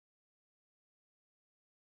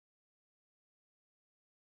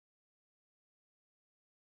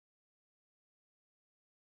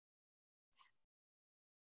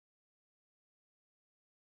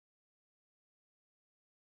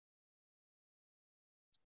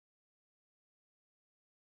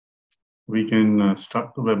we can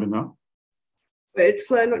start the webinar. Wait, is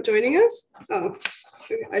Claire not joining us? Oh,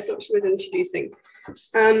 I thought she was introducing.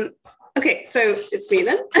 Okay, so it's me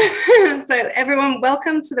then. So everyone,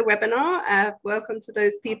 welcome to the webinar. Welcome to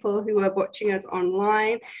those people who are watching us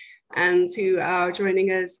online and who are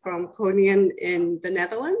joining us from Groningen in the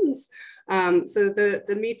Netherlands. So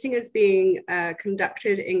the meeting is being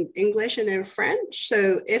conducted in English and in French.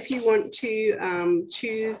 So if you want to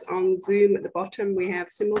choose on Zoom at the bottom, we have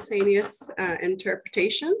simultaneous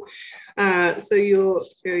interpretation. So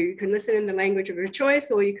you can listen in the language of your choice,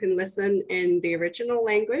 or you can listen in the original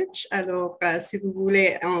language. Alors, si vous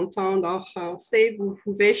voulez entendre en français, vous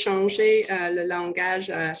pouvez changer le langage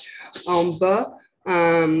en bas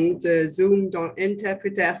de Zoom dans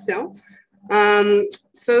interprétation.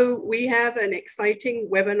 So we have an exciting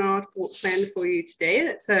webinar planned for you today.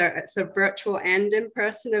 It's a virtual and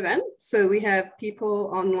in-person event. So we have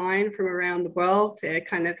people online from around the world to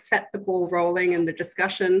kind of set the ball rolling in the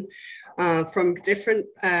discussion from different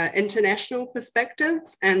international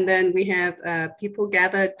perspectives. And then we have people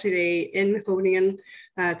gathered today in Groningen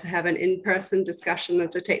to have an in-person discussion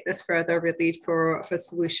and to take this further really for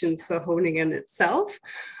solutions for Groningen itself.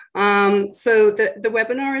 So the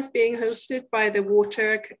webinar is being hosted by the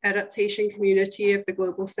Water Adaptation Community of the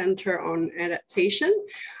Global Center on Adaptation.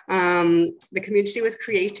 The community was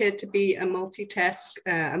created to be a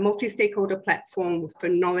multi-stakeholder platform for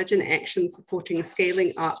knowledge and action supporting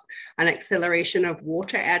scaling up and acceleration of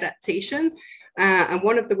water adaptation. And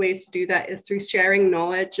one of the ways to do that is through sharing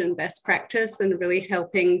knowledge and best practice and really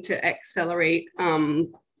helping to accelerate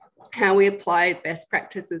how we apply best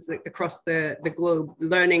practices across the globe,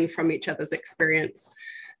 learning from each other's experience.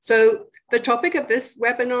 So the topic of this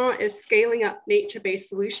webinar is scaling up nature-based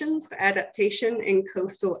solutions for adaptation in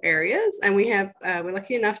coastal areas. And we're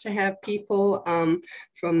lucky enough to have people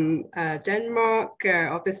from Denmark,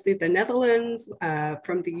 obviously the Netherlands,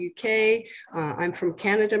 from the UK. I'm from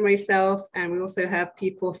Canada myself, and we also have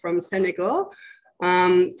people from Senegal.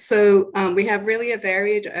 We have really a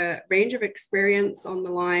varied range of experience on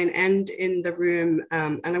the line and in the room.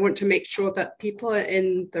 And I want to make sure that people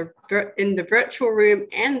in the virtual room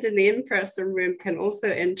and in the in-person room can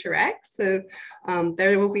also interact. So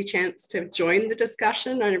there will be a chance to join the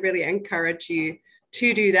discussion. And I really encourage you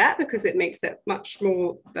to do that because it makes it much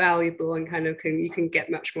more valuable and you can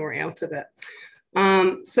get much more out of it.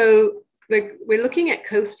 We're looking at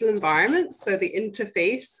coastal environments, so the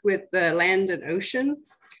interface with the land and ocean.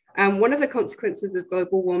 One of the consequences of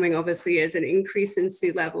global warming, obviously, is an increase in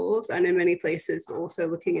sea levels. And in many places, we're also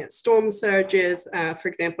looking at storm surges. For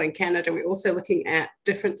example, in Canada, we're also looking at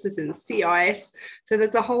differences in sea ice. So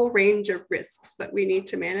there's a whole range of risks that we need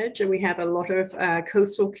to manage. And we have a lot of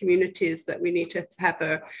coastal communities that we need to have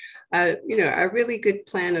a really good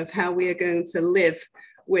plan of how we are going to live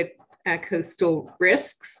with coastal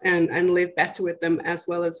risks and live better with them as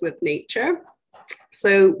well as with nature.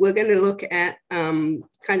 So we're going to look at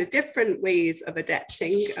kind of different ways of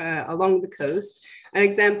adapting along the coast and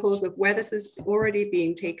examples of where this is already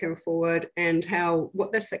being taken forward and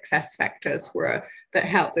what the success factors were that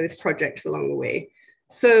helped those projects along the way.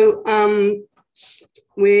 So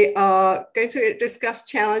we are going to discuss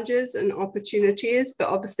challenges and opportunities, but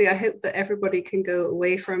obviously I hope that everybody can go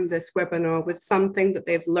away from this webinar with something that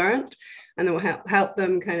they've learned and that will help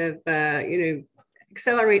them kind of,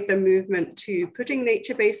 accelerate the movement to putting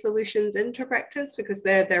nature-based solutions into practice, because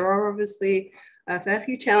there are obviously a fair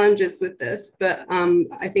few challenges with this, but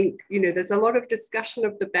I think, there's a lot of discussion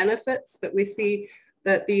of the benefits, but we see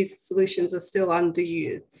that these solutions are still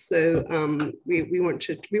underused. So we want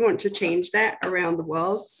to change that around the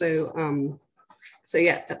world. So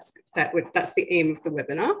yeah, that's the aim of the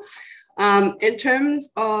webinar. In terms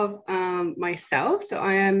of myself, so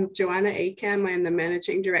I am Joanna Akam. I am the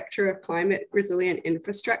Managing Director of Climate Resilient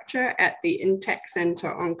Infrastructure at the INTEC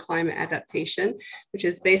Center on Climate Adaptation, which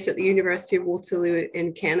is based at the University of Waterloo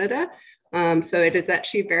in Canada. So it is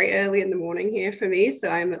actually very early in the morning here for me, so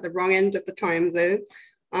I'm at the wrong end of the time zone.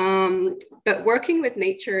 But working with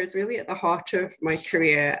nature is really at the heart of my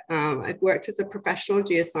career. I've worked as a professional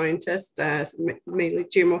geoscientist, mainly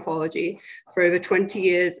geomorphology, for over 20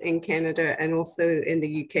 years in Canada and also in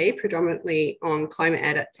the UK, predominantly on climate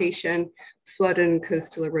adaptation, flood and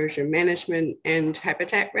coastal erosion management, and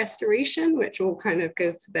habitat restoration, which all kind of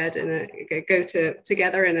go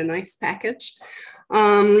together in a nice package.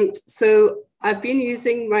 So I've been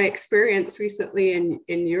using my experience recently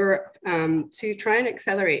in Europe to try and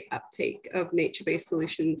accelerate uptake of nature-based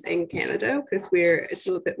solutions in Canada, because it's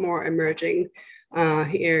a little bit more emerging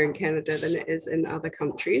here in Canada than it is in other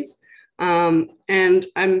countries. And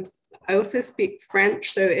I also speak French,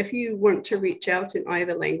 so if you want to reach out in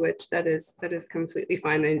either language, that is completely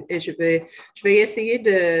fine. Et je vais essayer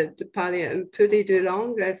de parler un peu des deux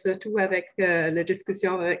langues, surtout avec la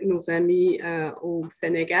discussion avec nos amis au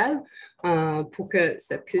Sénégal, pour que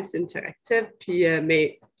ça puisse interactif. Puis,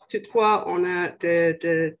 mais toutefois, on a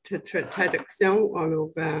de traduction,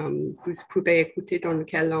 alors vous pouvez écouter dans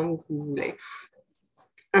quelle langue vous voulez.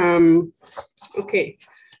 Okay,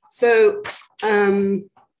 so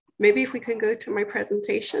maybe if we can go to my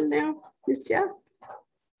presentation now, Nitya.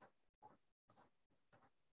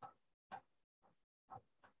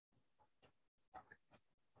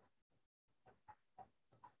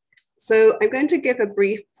 So I'm going to give a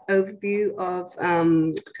brief overview of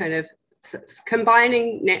kind of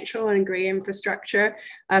combining natural and grey infrastructure,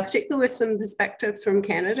 particularly with some perspectives from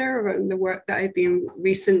Canada around the work that I've been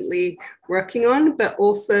recently working on, but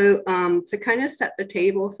also to kind of set the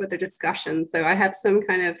table for the discussion. So I have some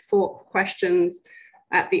kind of thought questions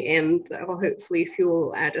at the end that will hopefully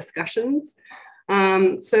fuel our discussions.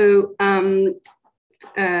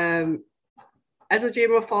 As a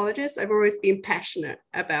geomorphologist, I've always been passionate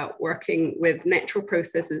about working with natural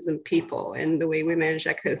processes and people and the way we manage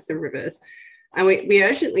our coasts and rivers. And we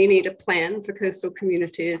urgently need a plan for coastal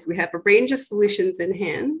communities. We have a range of solutions in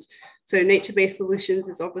hand. So nature-based solutions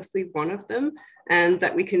is obviously one of them, and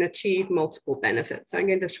that we can achieve multiple benefits. So I'm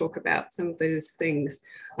going to talk about some of those things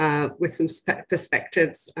with some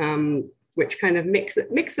perspectives which kind of mix a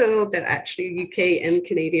little bit actually UK and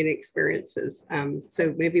Canadian experiences.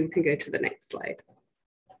 So maybe we can go to the next slide.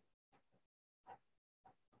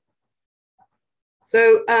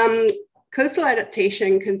 So coastal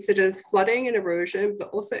adaptation considers flooding and erosion,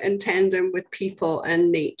 but also in tandem with people and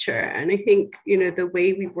nature. And I think, you know, the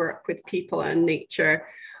way we work with people and nature,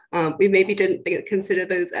 we maybe didn't consider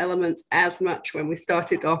those elements as much when we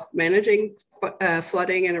started off managing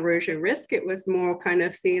flooding and erosion risk. It was more kind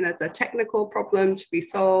of seen as a technical problem to be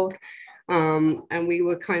solved. And we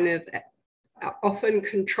were kind of often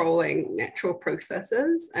controlling natural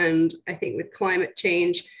processes. And I think with climate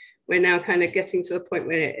change, we're now kind of getting to a point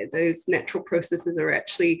where those natural processes are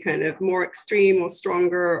actually kind of more extreme or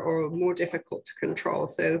stronger or more difficult to control.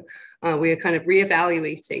 So we are kind of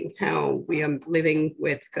reevaluating how we are living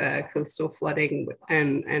with coastal flooding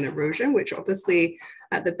and erosion, which obviously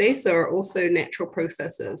at the base are also natural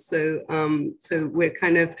processes. So, so we're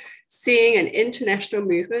kind of seeing an international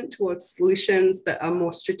movement towards solutions that are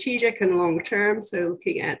more strategic and long-term. So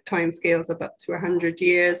looking at timescales of up to 100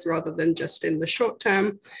 years rather than just in the short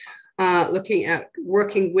term. Looking at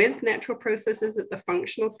working with natural processes at the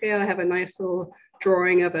functional scale. I have a nice little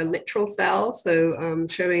drawing of a littoral cell, so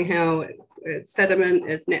showing how sediment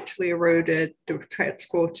is naturally eroded,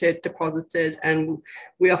 transported, deposited, and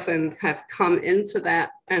we often have come into that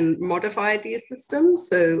and modified these systems.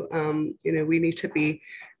 So, you know, we need to be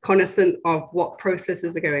cognizant of what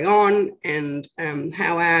processes are going on and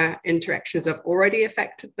how our interactions have already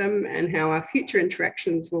affected them and how our future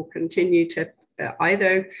interactions will continue to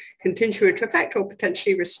either continue to affect or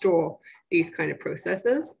potentially restore these kind of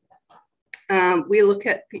processes. We look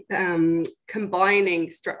at combining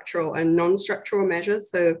structural and non-structural measures.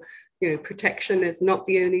 So, you know, protection is not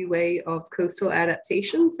the only way of coastal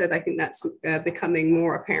adaptation. So I think that's becoming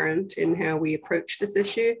more apparent in how we approach this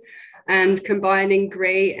issue. And combining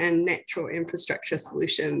grey and natural infrastructure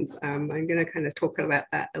solutions. I'm going to kind of talk about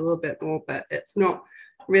that a little bit more, but it's not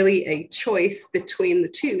really a choice between the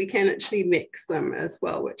two. We can actually mix them as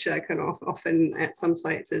well, which I can often at some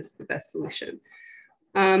sites is the best solution.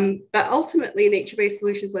 But ultimately, nature-based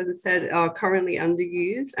solutions, as I said, are currently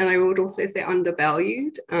underused, and I would also say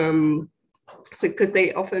undervalued. So because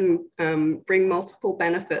they often bring multiple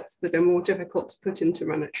benefits that are more difficult to put into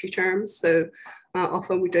monetary terms. So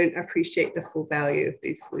often we don't appreciate the full value of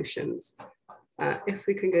these solutions. If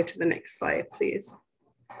we can go to the next slide, please.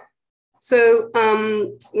 So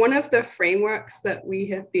one of the frameworks that we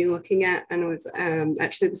have been looking at, and it was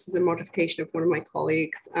actually this is a modification of one of my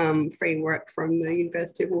colleagues' framework from the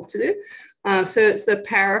University of Waterloo. So it's the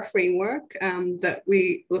PARA framework that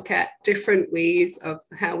we look at different ways of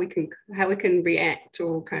how we can react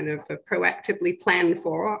or kind of proactively plan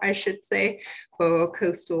for, I should say, for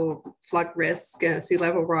coastal flood risk, sea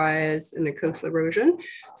level rise, and the coastal erosion.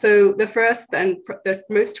 So the first and the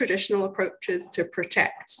most traditional approach is to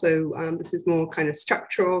protect. So this is more kind of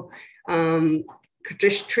structural.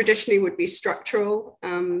 Traditionally would be structural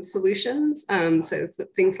solutions, so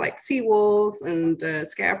things like seawalls and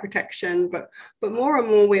scar protection, but more and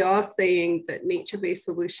more we are seeing that nature-based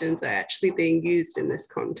solutions are actually being used in this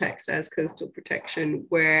context as coastal protection,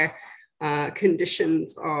 where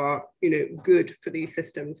conditions are, good for these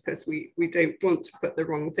systems, because we don't want to put the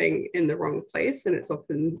wrong thing in the wrong place, and it's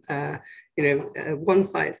often, one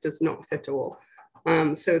size does not fit all.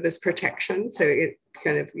 So there's protection, so it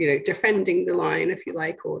kind of, defending the line, if you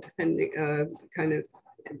like, or defending, kind of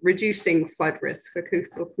reducing flood risk for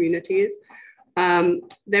coastal communities.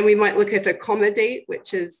 Then we might look at accommodate,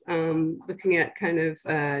 which is looking at kind of,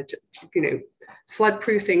 flood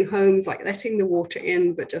proofing homes, like letting the water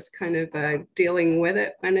in, but just kind of dealing with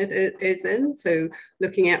it when it is in. So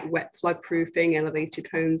looking at wet flood proofing, elevated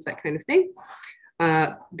homes, that kind of thing.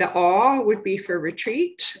 The R would be for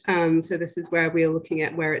retreat. So this is where we're looking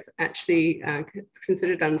at where it's actually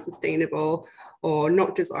considered unsustainable or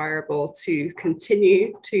not desirable to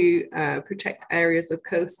continue to protect areas of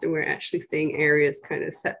coast. And we're actually seeing areas kind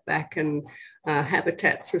of set back and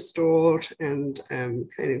habitats restored, and kind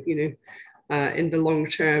of, in the long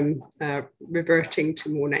term, reverting to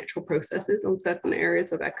more natural processes on certain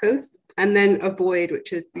areas of our coast. And then avoid,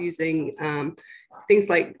 which is using things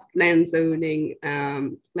like land zoning,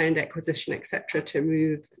 land acquisition, etc., to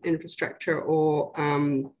move infrastructure, or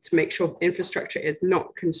to make sure infrastructure is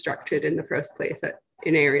not constructed in the first place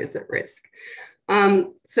in areas at risk.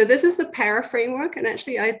 So this is the PARA framework, and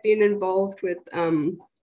actually I've been involved with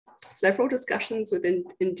several discussions with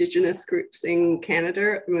Indigenous groups in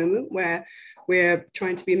Canada at the moment, where we're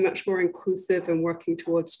trying to be much more inclusive and working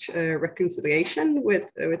towards reconciliation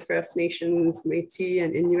with First Nations, Métis,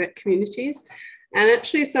 and Inuit communities. And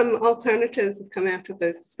actually some alternatives have come out of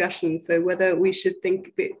those discussions. So whether we should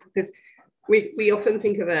think, because we often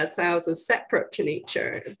think of ourselves as separate to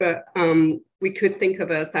nature, but we could think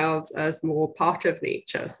of ourselves as more part of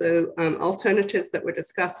nature. So alternatives that were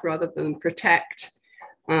discussed, rather than protect,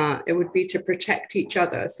 it would be to protect each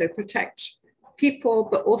other. So protect people,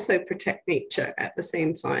 but also protect nature at the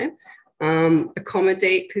same time.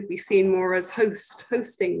 Accommodate could be seen more as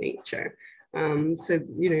hosting nature. So,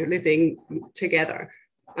 living together.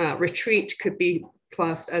 Retreat could be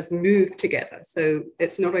classed as move together. So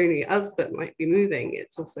it's not only us that might be moving,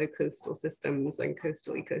 it's also coastal systems and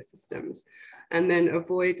coastal ecosystems. And then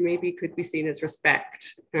avoid maybe could be seen as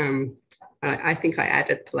respect. I think I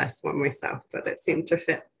added the last one myself, but it seemed to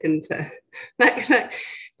fit into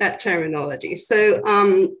that terminology. So,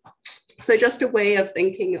 so just a way of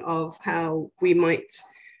thinking of how we might,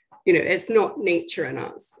 it's not nature and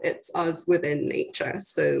us, it's us within nature.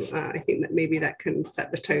 So I think that maybe that can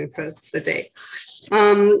set the tone for the day.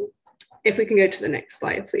 If we can go to the next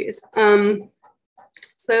slide, please.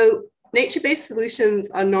 So nature-based solutions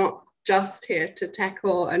are not just here to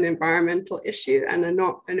tackle an environmental issue, and are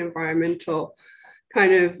not an environmental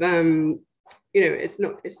kind of,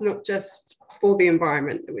 it's not just for the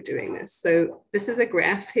environment that we're doing this. So this is a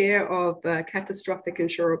graph here of catastrophic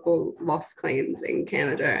insurable loss claims in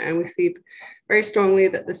Canada. And we see very strongly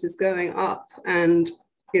that this is going up. And,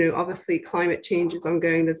 obviously climate change is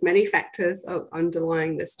ongoing. There's many factors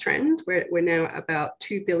underlying this trend. We're now at about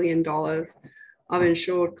 $2 billion of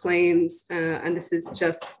insured claims. And this is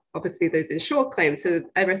just obviously those insured claims. So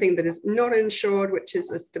everything that is not insured, which is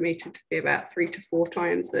estimated to be about 3 to 4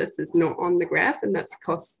 times this, is not on the graph. And that's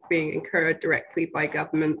costs being incurred directly by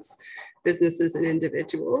governments, businesses, and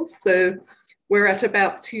individuals. So we're at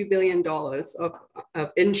about $2 billion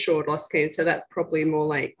of insured loss claims. So that's probably more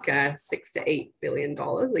like $6 to $8 billion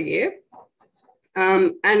a year.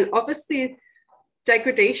 And obviously,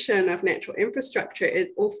 degradation of natural infrastructure is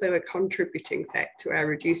also a contributing factor to our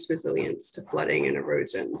reduced resilience to flooding and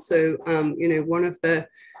erosion. So, one of the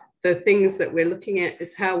things that we're looking at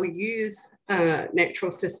is how we use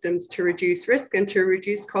natural systems to reduce risk and to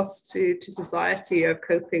reduce costs to society of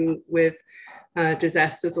coping with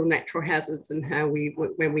disasters or natural hazards, and how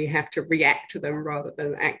when we have to react to them rather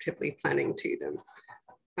than actively planning to them.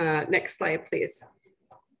 Next slide, please.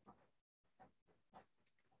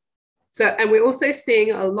 So, and we're also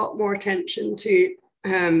seeing a lot more attention to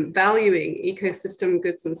valuing ecosystem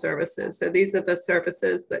goods and services. So these are the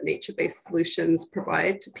services that nature-based solutions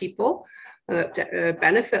provide to people that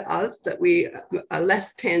benefit us, that we are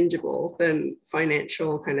less tangible than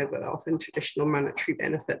financial, kind of often traditional monetary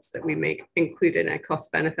benefits that we make include in our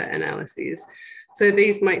cost-benefit analyses. So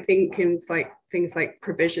these might think things like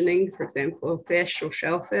provisioning, for example, fish or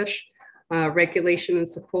shellfish, regulation and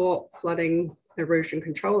support, flooding, erosion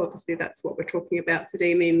control. Obviously, that's what we're talking about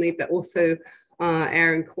today mainly, but also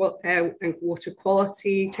air and water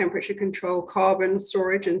quality, temperature control, carbon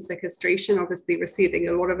storage and sequestration, obviously receiving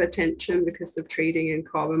a lot of attention because of trading in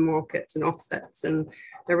carbon markets and offsets and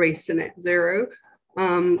the race to net zero,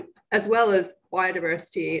 as well as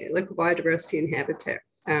biodiversity, local biodiversity and habitat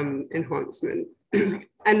enhancement.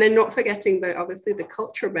 And then not forgetting that obviously the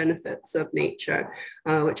cultural benefits of nature,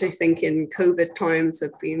 which I think in COVID times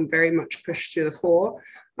have been very much pushed to the fore.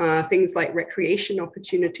 Things like recreation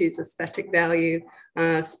opportunities, aesthetic value,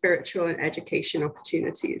 spiritual and education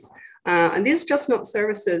opportunities. And these are just not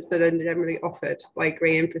services that are generally offered by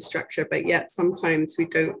grey infrastructure, but yet sometimes we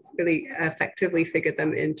don't really effectively figure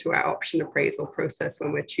them into our option appraisal process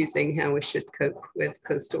when we're choosing how we should cope with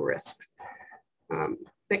coastal risks.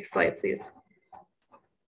 Next slide, please.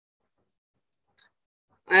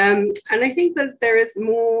 And I think that there is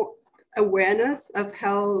more awareness of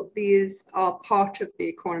how these are part of the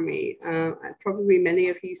economy. Probably many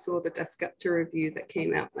of you saw the Descapta review that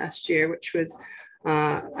came out last year, which was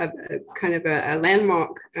kind of a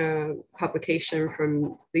landmark publication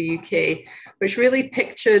from the UK, which really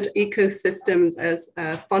pictured ecosystems as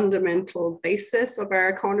a fundamental basis of our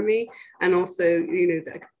economy, and also,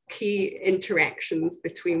 the key interactions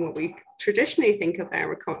between what we traditionally think of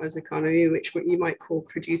our as economy, which what you might call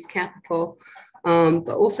produced capital, but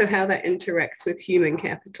also how that interacts with human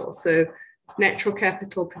capital. So natural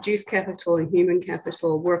capital, produced capital, and human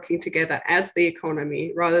capital working together as the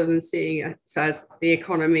economy, rather than seeing it as the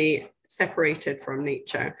economy separated from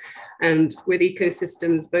nature. And with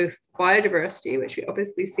ecosystems, both biodiversity, which we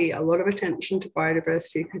obviously see a lot of attention to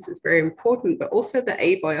biodiversity because it's very important, but also the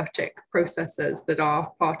abiotic processes that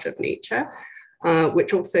are part of nature,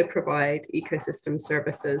 which also provide ecosystem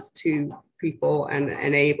services to people and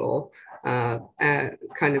enable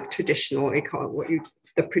kind of traditional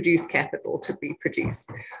the produced capital to be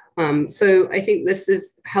produced. So I think this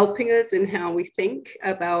is helping us in how we think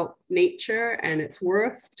about nature and its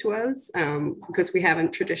worth to us, because we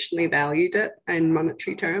haven't traditionally valued it in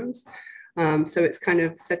monetary terms. So it's kind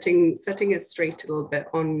of setting us straight a little bit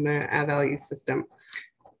on our value system.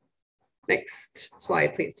 Next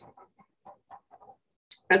slide, please.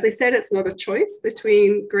 As I said, it's not a choice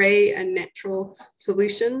between grey and natural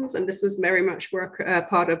solutions. And this was very much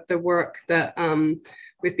part of the work that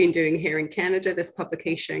we've been doing here in Canada. This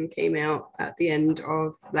publication came out at the end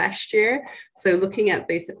of last year. So looking at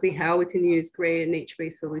basically how we can use grey and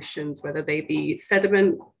nature-based solutions, whether they be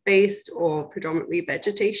sediment-based or predominantly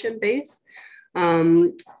vegetation-based,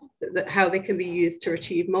 how they can be used to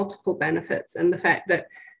achieve multiple benefits, and the fact that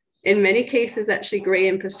in many cases, actually, grey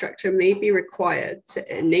infrastructure may be required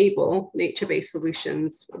to enable nature-based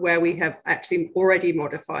solutions where we have actually already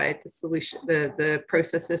modified the solution, the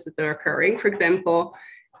processes that are occurring. For example,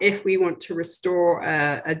 if we want to restore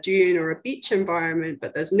a dune or a beach environment,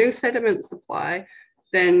 but there's no sediment supply,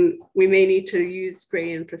 then we may need to use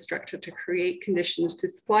grey infrastructure to create conditions to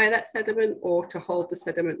supply that sediment or to hold the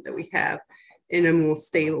sediment that we have in a more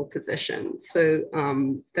stable position. So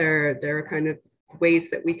there are kind of ways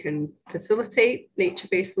that we can facilitate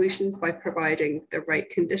nature-based solutions by providing the right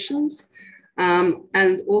conditions,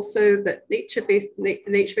 and also that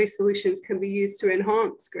nature-based solutions can be used to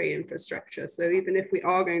enhance grey infrastructure. So even if we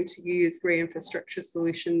are going to use grey infrastructure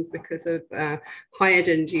solutions because of higher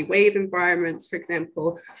density wave environments, for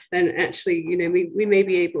example, then actually, we may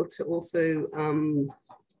be able to also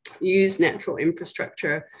use natural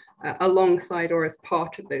infrastructure alongside or as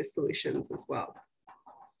part of those solutions as well.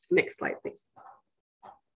 Next slide, please.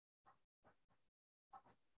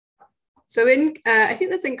 So I think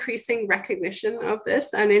there's increasing recognition of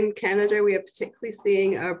this, and in Canada, we are particularly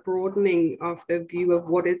seeing a broadening of the view of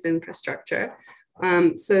what is infrastructure.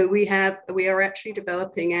 So we are actually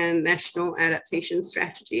developing a national adaptation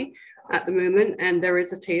strategy at the moment, and there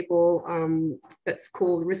is a table that's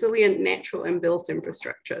called Resilient Natural and Built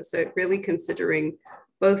Infrastructure. So really considering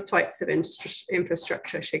both types of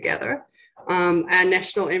infrastructure together. Our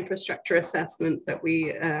national infrastructure assessment that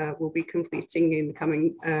we will be completing in the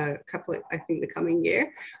coming the coming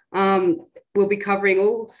year, will be covering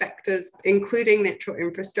all sectors, including natural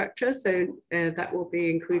infrastructure. So that will be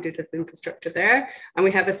included as infrastructure there. And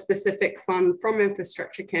we have a specific fund from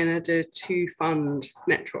Infrastructure Canada to fund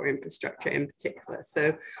natural infrastructure in particular.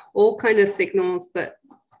 So all kind of signals that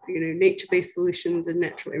nature-based solutions and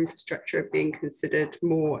natural infrastructure are being considered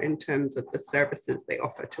more in terms of the services they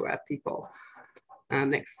offer to our people.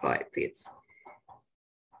 Next slide, please.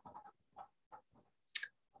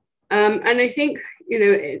 And I think,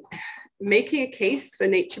 making a case for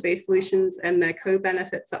nature-based solutions and their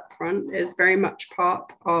co-benefits up front is very much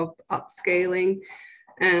part of upscaling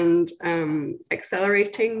and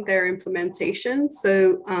accelerating their implementation.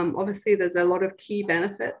 So obviously there's a lot of key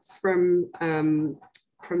benefits from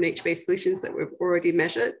nature-based solutions that we've already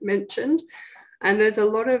mentioned. And there's a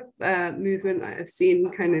lot of movement I've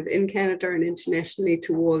seen kind of in Canada and internationally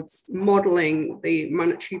towards modeling the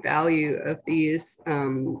monetary value of these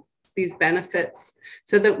these benefits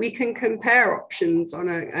so that we can compare options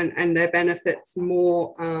and their benefits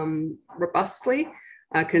more robustly,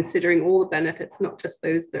 considering all the benefits, not just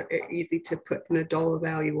those that are easy to put in a dollar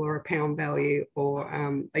value or a pound value or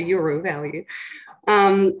a euro value.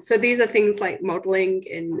 So these are things like modeling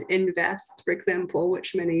in Invest, for example,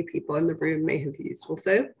 which many people in the room may have used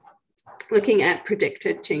also. Looking at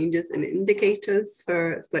predicted changes in indicators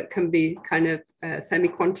that can be kind of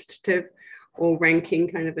semi-quantitative or ranking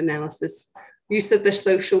kind of analysis. Use of the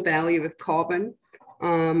social value of carbon.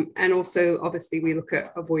 And also, obviously, we look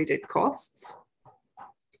at avoided costs.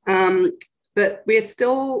 But we're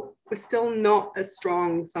still not as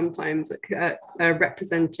strong sometimes at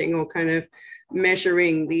representing or kind of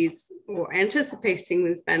measuring these or anticipating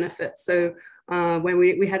these benefits. So when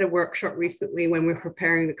we had a workshop recently when we were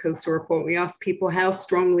preparing the coastal report, we asked people how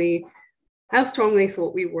strongly they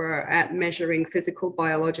thought we were at measuring physical,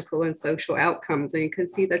 biological, and social outcomes. And you can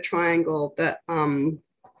see the triangle that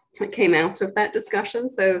came out of that discussion.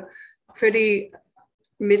 So pretty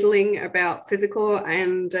middling about physical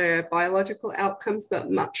and biological outcomes,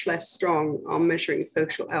 but much less strong on measuring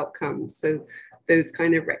social outcomes. So those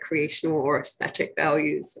kind of recreational or aesthetic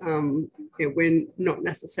values, we're not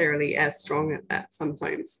necessarily as strong at that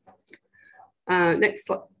sometimes. Next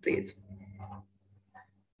slide, please.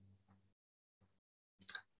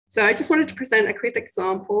 So I just wanted to present a quick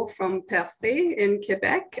example from Percé in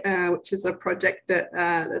Quebec, which is a project that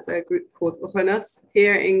there's a group called Renas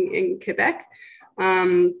here in Quebec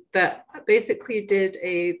that basically did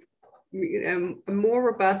a more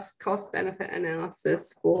robust cost-benefit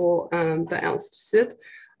analysis for the Alste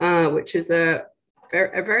Sud, which is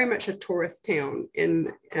very much a tourist town.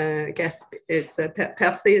 I guess it's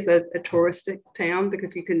Percé is a touristic town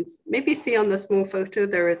because you can maybe see on the small photo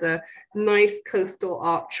there is a nice coastal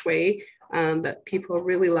archway that people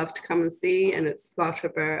really love to come and see, and it's part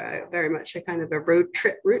of very much a kind of a road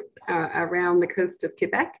trip route around the coast of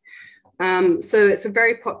Quebec. So it's a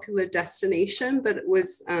very popular destination, but it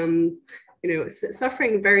was, it's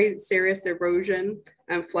suffering very serious erosion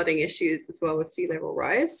and flooding issues as well with sea level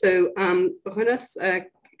rise. So Renas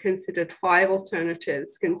considered 5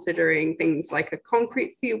 alternatives, considering things like a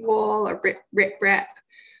concrete seawall, a riprap,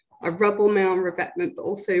 a rubble mound revetment, but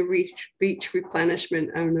also beach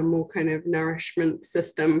replenishment and a more kind of nourishment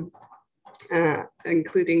system.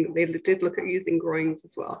 Including, they did look at using groins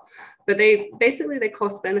as well. But they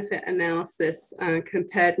cost benefit analysis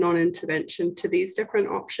compared non-intervention to these different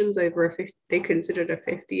options over they considered a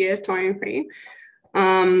 50-year time frame.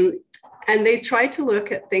 And they tried to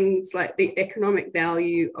look at things like the economic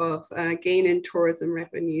value of gain in tourism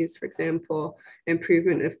revenues, for example,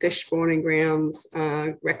 improvement of fish spawning grounds,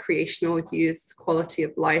 recreational use, quality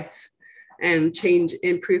of life, and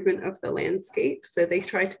improvement of the landscape. So they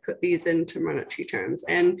try to put these into monetary terms.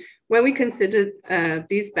 And when we considered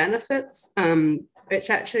these benefits, which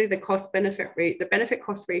actually the benefit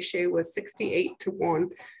cost ratio was 68:1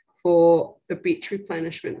 for the beach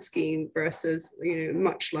replenishment scheme versus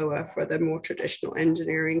much lower for the more traditional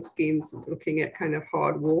engineering schemes looking at kind of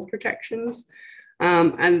hard wall protections.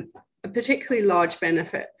 And a particularly large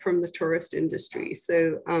benefit from the tourist industry.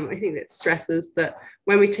 So I think it stresses that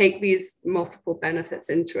when we take these multiple benefits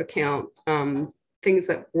into account, things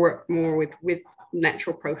that work more with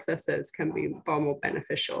natural processes can be far more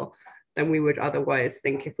beneficial than we would otherwise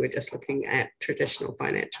think if we're just looking at traditional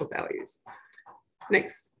financial values.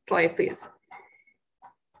 Next slide, please.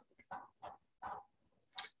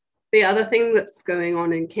 The other thing that's going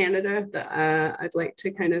on in Canada that I'd like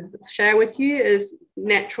to kind of share with you is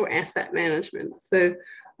natural asset management. So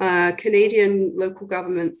Canadian local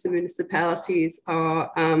governments and municipalities are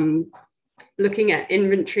looking at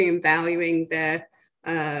inventory and valuing their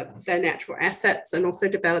natural assets, and also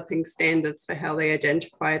developing standards for how they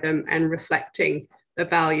identify them and reflecting the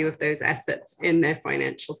value of those assets in their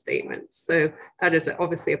financial statements. So that is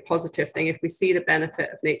obviously a positive thing. If we see the benefit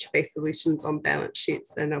of nature-based solutions on balance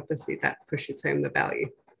sheets, then obviously that pushes home the value.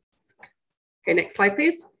 Okay, next slide,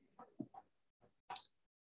 please.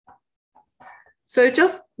 So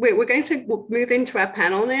we're going to move into our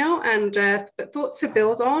panel now, and thoughts to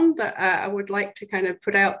build on that I would like to kind of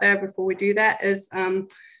put out there before we do that is,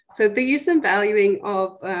 so the use and valuing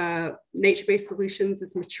of nature-based solutions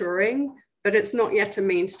is maturing, but it's not yet a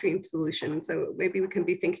mainstream solution. So maybe we can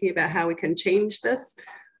be thinking about how we can change this.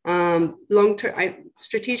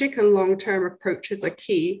 Strategic and long-term approaches are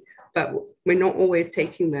key, but we're not always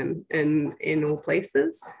taking them in all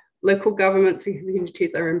places. Local governments and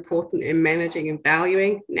communities are important in managing and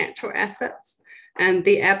valuing natural assets. And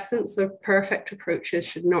the absence of perfect approaches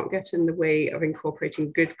should not get in the way of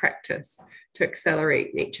incorporating good practice to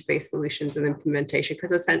accelerate nature-based solutions and implementation,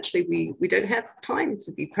 because essentially we don't have time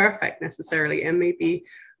to be perfect necessarily, and maybe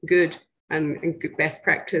good and good best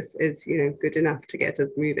practice is, you know, good enough to get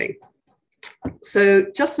us moving. So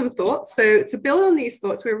just some thoughts. So to build on these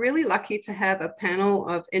thoughts, we're really lucky to have a panel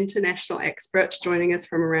of international experts joining us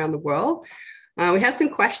from around the world. We have some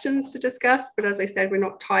questions to discuss, but as I said, we're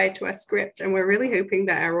not tied to a script, and we're really hoping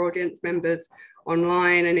that our audience members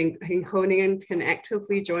online and in Groningen can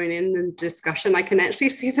actively join in the discussion. I can actually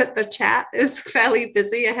see that the chat is fairly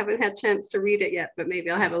busy. I haven't had a chance to read it yet, but maybe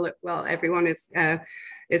I'll have a look while everyone is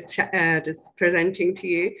just presenting to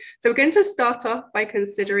you. So we're going to start off by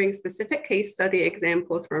considering specific case study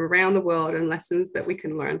examples from around the world and lessons that we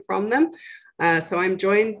can learn from them. So I'm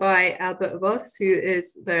joined by Albert Vos, who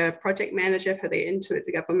is the project manager for the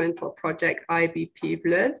intergovernmental project IBP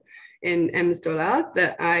Vlud in Emsdola,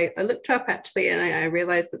 that I looked up actually, and I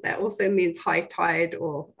realized that that also means high tide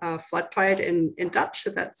or flood tide in Dutch.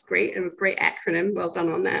 So that's great, and a great acronym. Well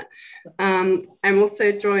done on that. I'm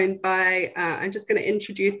also joined by, I'm just going to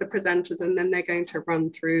introduce the presenters, and then they're going to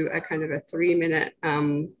run through a kind of a 3-minute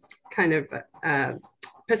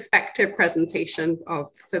perspective presentation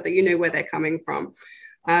so that you know where they're coming from.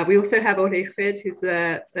 We also have Ulrich, who's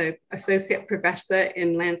the associate professor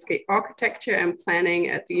in landscape architecture and planning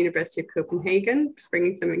at the University of Copenhagen,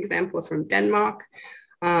 bringing some examples from Denmark.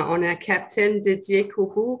 On a Capitaine Didier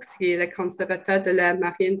Cobourg, qui est le conservateur de la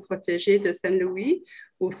marine protégée de Saint-Louis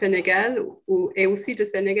au Sénégal, et aussi du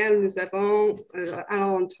Sénégal, nous avons à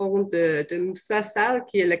l'entour de Moussa Sall,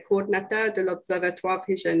 qui est le coordinateur de l'Observatoire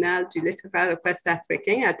régional du littoral ouest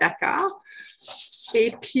africain à Dakar.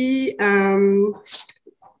 Et puis,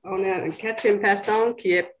 on a une quatrième personne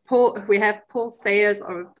qui est we have Paul Sayers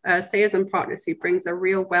of Sayers and Partners, who brings a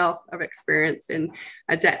real wealth of experience in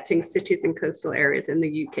adapting cities and coastal areas in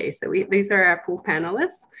the UK. So these are our 4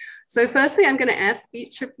 panelists. So firstly, I'm going to ask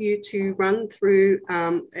each of you to run through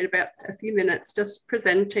in about a few minutes, just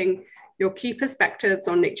presenting your key perspectives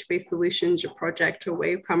on nature-based solutions, your project, or where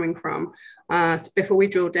you're coming from, before we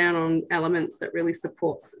drill down on elements that really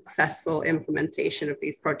support successful implementation of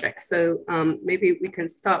these projects. So maybe we can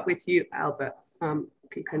start with you, Albert,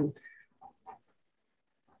 if you can.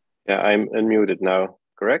 Yeah, I'm unmuted now,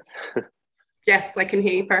 correct? Yes, I can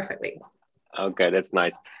hear you perfectly. Okay, that's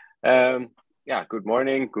nice. Yeah, good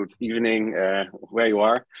morning, good evening, where you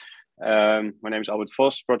are. My name is Albert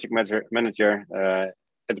Vos, project manager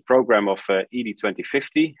at the program of ED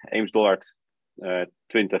 2050, Eemsdollard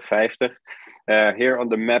 2050. Here on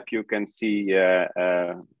the map, you can see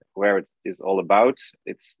where it is all about.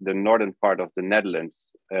 It's the northern part of the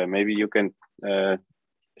Netherlands. Maybe you can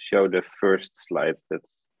show the first slide.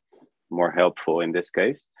 That's more helpful in this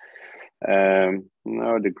case.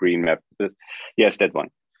 No, the green map. But yes, that one.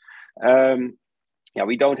 Yeah,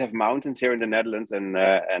 we don't have mountains here in the Netherlands, and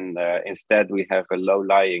instead we have a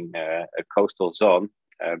low-lying coastal zone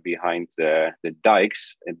behind the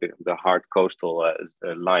dikes, the hard coastal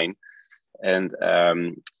line, and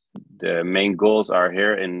the main goals are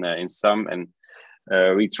here in some, and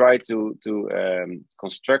we try to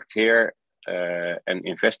construct here and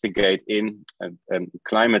investigate in a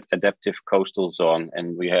climate adaptive coastal zone,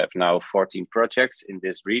 and we have now 14 projects in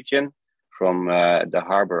this region, from the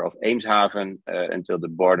harbor of Eemshaven until the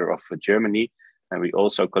border of Germany, and we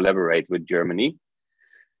also collaborate with Germany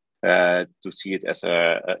to see it as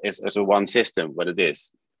a one system, what it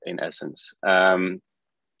is in essence.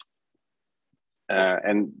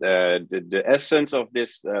 And the essence of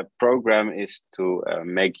this program is to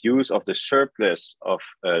make use of the surplus of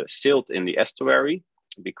silt in the estuary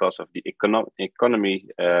because of the economy,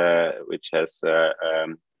 which has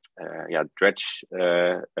dredge.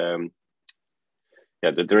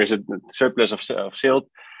 There is a surplus of silt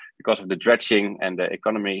because of the dredging and the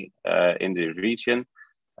economy in the region.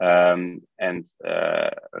 On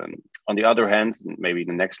the other hand, maybe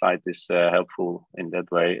the next slide is helpful in that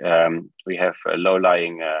way. We have a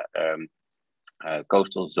low-lying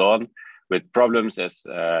coastal zone with problems as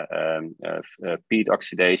peat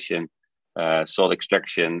oxidation, soil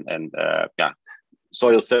extraction, and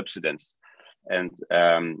soil subsidence. And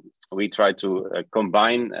we try to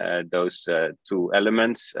combine those 2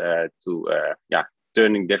 elements to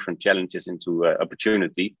turning different challenges into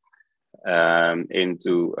opportunity.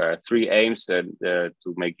 Into 3 aims to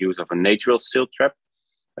make use of a natural silt trap,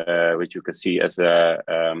 which you can see as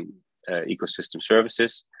ecosystem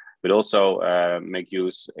services, but also make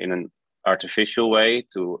use in an artificial way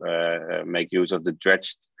to make use of the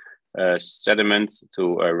dredged sediment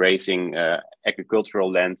to raising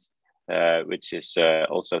agricultural land, which is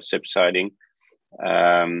also subsiding.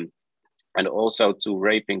 and also to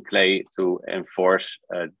raping clay to enforce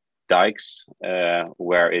dikes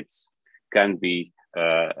where it can be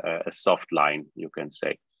a soft line, you can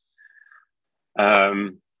say.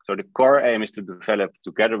 So the core aim is to develop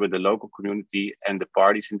together with the local community and the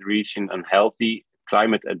parties in the region a healthy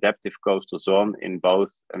climate adaptive coastal zone in both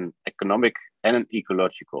an economic and an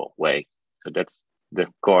ecological way. So that's the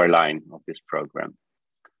core line of this program.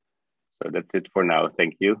 So that's it for now.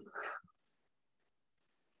 Thank you.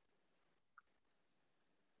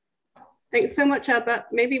 Thanks so much, Albert.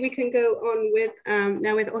 Maybe we can go on with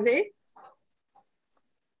now with Ole.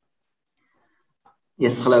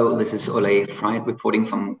 Yes, hello, this is Ole Freit reporting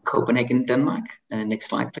from Copenhagen, Denmark. Next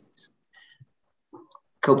slide, please.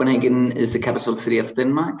 Copenhagen is the capital city of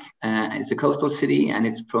Denmark. It's a coastal city and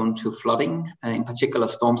it's prone to flooding, in particular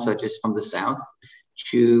storm surges from the south.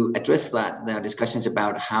 To address that, there are discussions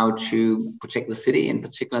about how to protect the city. In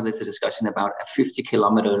particular, there's a discussion about a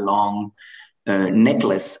 50-kilometer long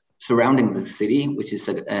necklace surrounding the city, which is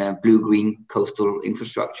a blue-green coastal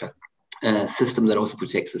infrastructure system that also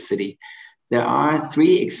protects the city. There are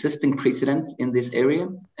 3 existing precedents in this area.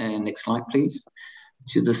 Next slide, please.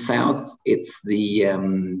 To the south, it's the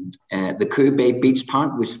Køge Bay Beach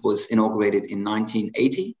Park, which was inaugurated in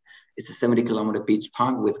 1980. It's a 70-kilometer beach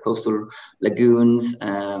park with coastal lagoons,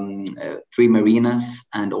 3 marinas,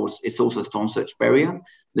 and also, it's also a storm surge barrier.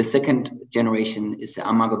 The second generation is the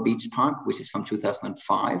Amager Beach Park, which is from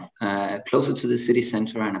 2005, closer to the city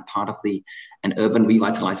center and a part of an urban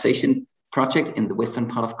revitalization project in the western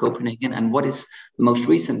part of Copenhagen. And what is the most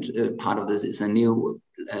recent part of this is a new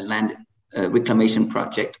land reclamation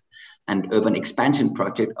project and urban expansion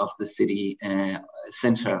project of the city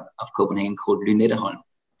center of Copenhagen called Lynetteholm.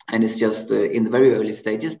 And it's just in the very early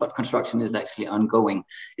stages, but construction is actually ongoing.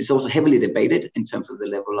 It's also heavily debated in terms of the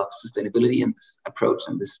level of sustainability in this approach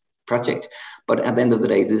and this project. But at the end of the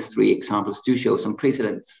day, these 3 examples do show some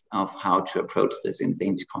precedents of how to approach this in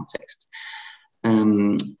Danish context.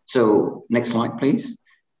 So next slide, please.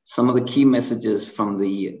 Some of the key messages from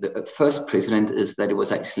the first precedent is that it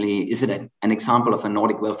was actually, an example of a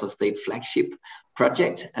Nordic welfare state flagship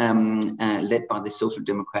project led by the Social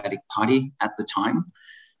Democratic Party at the time,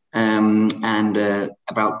 and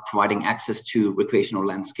about providing access to recreational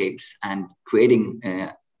landscapes and creating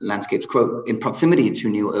landscapes in proximity to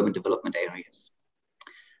new urban development areas.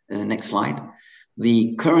 Next slide.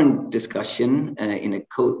 The current discussion in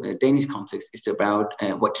a Danish context is about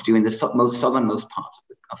what to do in the southernmost parts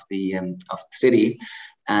of the city,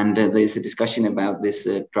 and there's a discussion about this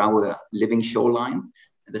Dragør living shoreline.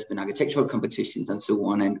 There's been architectural competitions and so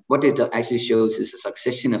on, and what it actually shows is a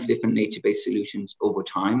succession of different nature-based solutions over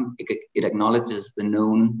time. It acknowledges the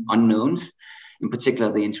known unknowns, in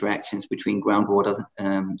particular the interactions between groundwater,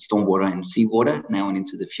 stormwater, and seawater now and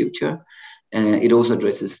into the future. It also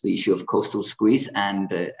addresses the issue of coastal squeeze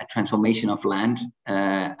and a transformation of land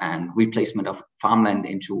and replacement of farmland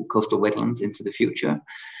into coastal wetlands into the future.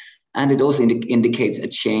 And it also indicates a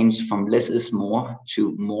change from less is more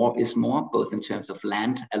to more is more, both in terms of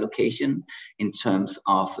land allocation, in terms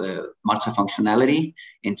of multifunctionality,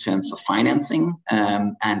 in terms of financing,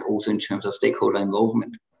 and also in terms of stakeholder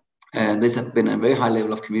involvement. This has been a very high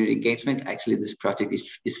level of community engagement. Actually, this project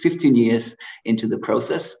is 15 years into the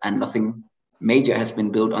process and nothing major has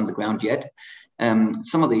been built on the ground yet.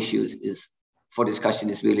 Some of the issues for discussion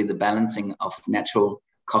is really the balancing of natural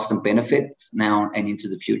cost and benefits now and into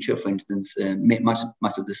the future. For instance,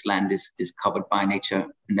 much of this land is covered by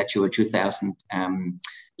Natura 2000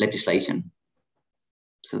 legislation.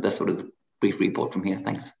 So that's sort of the brief report from here.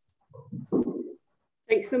 Thanks.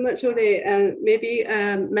 Thanks so much, Ole. Maybe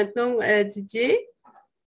maintenant, Didier,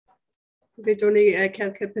 vous pouvez donner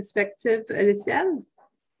quelques perspectives initiales.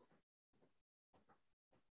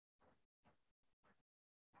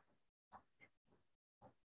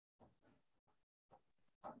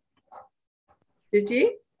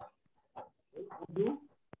 Didier?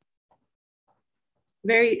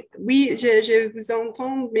 Oui, je vous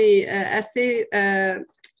entends, mais assez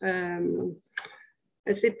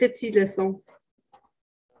petit le son.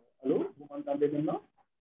 Allô, vous m'entendez maintenant?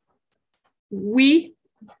 Oui.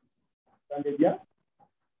 Vous m'entendez bien?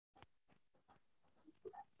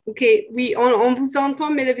 OK, oui, on vous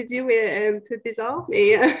entend, mais la vidéo est un peu bizarre,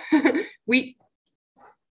 mais oui.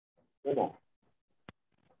 C'est bon.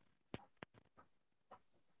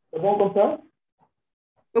 C'est bon comme ça?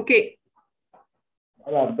 OK.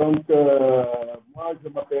 Voilà, donc moi je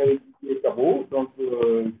m'appelle Didier Cabot, donc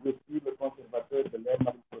je suis le conservateur de l'aire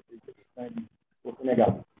marine protégée de Saint-Louis au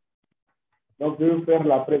Sénégal. Donc je vais vous faire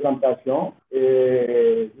la présentation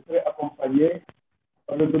et je serai accompagné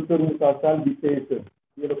par le docteur Moussa Sall du CSE.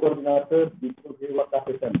 qui est le coordinateur du projet Water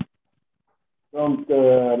Adaptation. Donc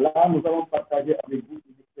là, nous allons partager avec vous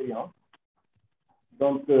des expériences.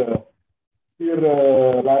 Donc, sur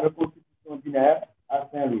la reconstitution binaire à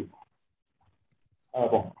Saint-Louis.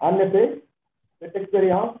 Bon, en effet, cette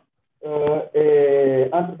expérience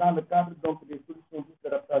entre dans le cadre donc, des solutions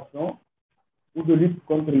d'adaptation ou de lutte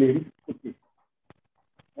contre les risques côtiers.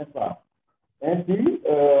 N'est-ce pas? Ainsi,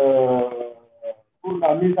 pour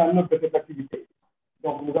la mise en œuvre de cette activité,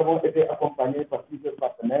 donc nous avons été accompagnés par plusieurs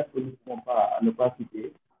partenaires que nous ne pouvons pas ne pas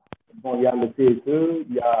citer. Bon, il y a le CSE,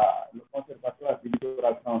 il y a le Conservatoire du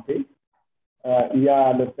littoral français, il y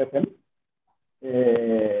a le FFM,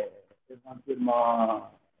 et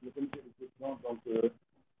éventuellement le comité de gestion, donc,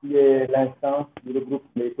 qui est l'instance qui regroupe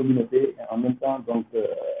les communautés et en même temps donc,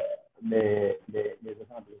 les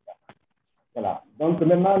agents de l'État. Voilà. Donc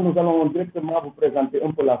maintenant, nous allons directement vous présenter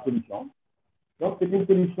un peu la solution. Donc c'est une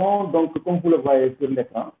solution, donc, comme vous le voyez sur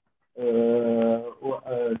l'écran,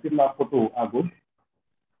 sur la photo à gauche.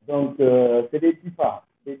 Donc c'est des typhas.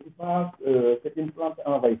 Les typhas, c'est une plante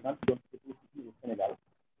envahissante, donc c'est aussi au Sénégal,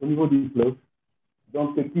 au niveau du fleuve,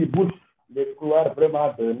 donc qui bouche les couloirs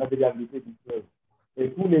vraiment de navigabilité du fleuve et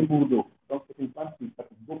tous les cours d'eau. Donc c'est une plante qui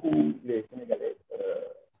fatigue beaucoup les Sénégalais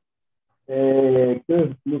et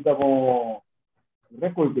que nous avons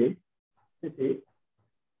récolté, séché,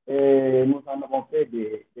 et nous en avons fait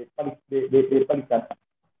des palissades,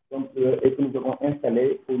 donc, et que nous avons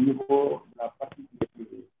installé au niveau de la partie qui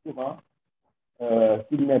est souvent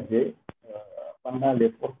submergée pendant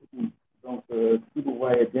les fortes pluies. Donc, si vous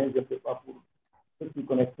voyez bien, je ne sais pas pour ceux qui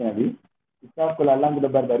connaissent bien lui, ils savent que la langue de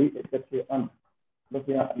Barbarie est cherchée entre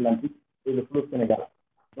l'océan Atlantique et le fleuve Sénégal.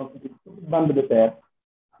 Donc, c'est une petite bande de terre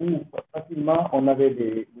où facilement on avait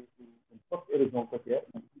une forte érosion côtière,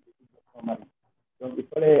 mais aussi des inondations marines. Donc, il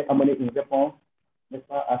fallait amener une réponse, n'est-ce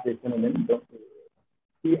pas, à ces phénomènes. Donc,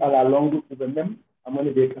 qui à la longue pouvait même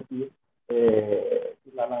amener des captures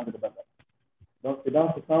sur la langue de Barbarie. Donc, c'est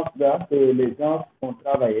dans ce sens-là que les gens ont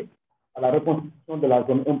travaillé à la reconstitution de la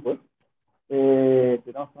zone un peu. Et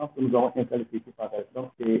c'est dans ce sens que nous avons installé ces types.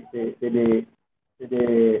 Donc, c'est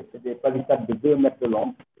des palissades de 2 mètres de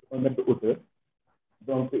long, 1 mètre de hauteur.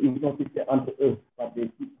 Donc, ils sont fixés entre eux par des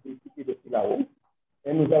piquets de fil à eau.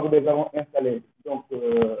 Et nous les avons installés donc,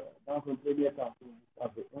 dans un premier temps sur une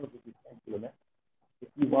distance de 1,5 km, et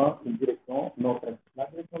suivant une direction nord-est. La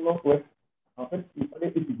direction nord-ouest, en fait, il fallait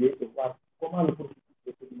étudier et voir comment le processus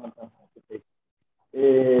de sédimentation se fait.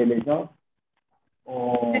 Et les gens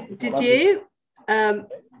ont... Didier,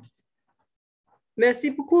 merci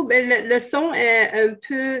beaucoup. Le son est un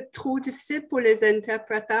peu trop difficile pour les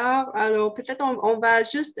interpréteurs. Alors, peut-être on va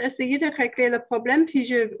juste essayer de régler le problème,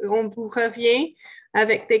 puis on vous revient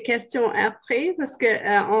avec des questions après, parce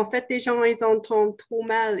que en fait, les gens, ils entendent trop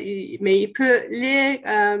mal. Mais ils peuvent lire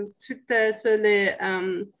tout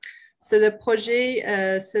sur le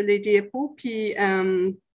projet, sur les diapos, puis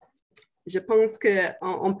je pense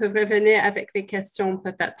qu'on peut revenir avec les questions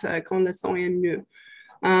peut-être quand le son est mieux.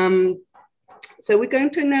 So we're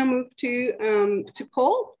going to now move to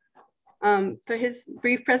Paul for his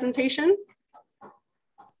brief presentation.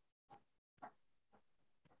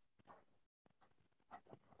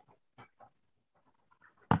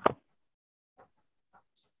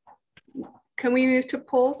 Can we move to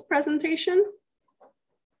Paul's presentation?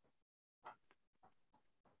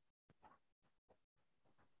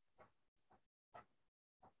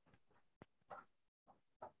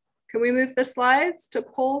 Can we move the slides to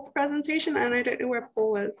Paul's presentation? And I don't know where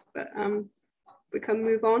Paul is, but we can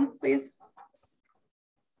move on, please.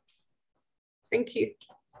 Thank you.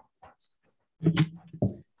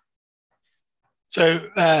 So,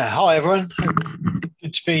 hi everyone.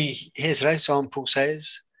 Good to be here today. So I'm Paul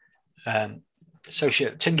Sayers,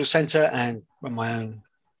 associate at Tyndall Centre and run my own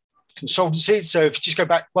consultancy. So if you just go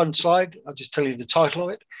back one slide, I'll just tell you the title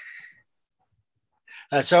of it.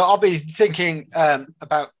 So I'll be thinking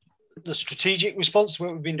about the strategic response,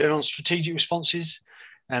 what we've been doing on strategic responses.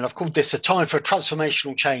 And I've called this a time for a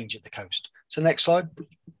transformational change at the coast. So next slide.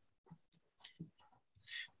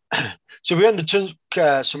 So we undertook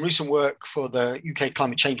some recent work for the UK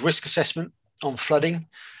Climate Change Risk Assessment on flooding.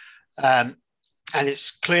 And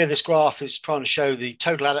it's clear this graph is trying to show the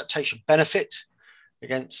total adaptation benefit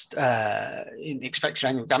against in the expected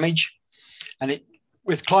annual damage. And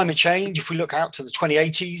with climate change, if we look out to the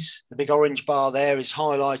 2080s, the big orange bar there is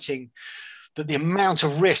highlighting that the amount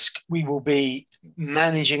of risk we will be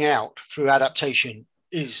managing out through adaptation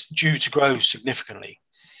is due to grow significantly.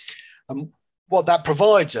 What that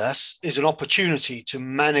provides us is an opportunity to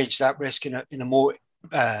manage that risk in a more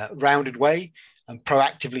rounded way and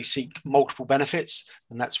proactively seek multiple benefits.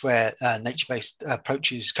 And that's where nature-based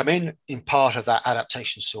approaches come in part of that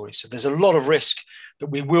adaptation story. So there's a lot of risk that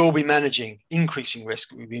we will be managing, increasing risk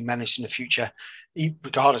that we'll be managed in the future,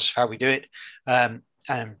 regardless of how we do it. And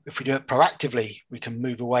if we do it proactively, we can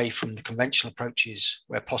move away from the conventional approaches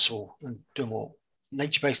where possible and do a more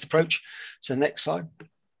nature-based approach. So next slide.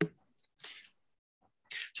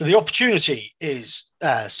 So the opportunity is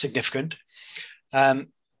significant, but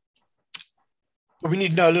we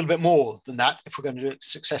need to know a little bit more than that if we're going to do it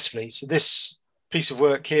successfully. So this piece of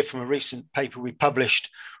work here from a recent paper we published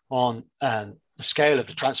on the scale of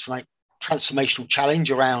the transformational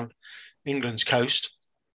challenge around England's coast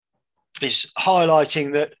is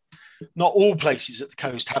highlighting that not all places at the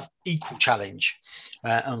coast have equal challenge.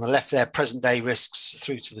 On the left there, present day risks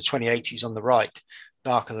through to the 2080s on the right,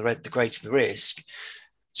 darker the red, the greater the risk.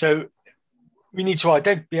 So we need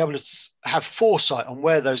to be able to have foresight on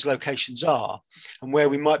where those locations are and where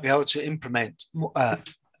we might be able to implement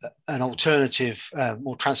an alternative,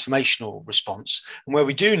 more transformational response. And where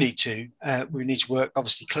we do need to, we need to work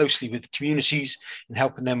obviously closely with communities in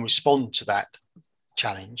helping them respond to that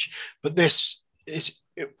challenge. But this is,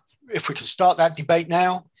 if we can start that debate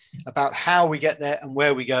now about how we get there and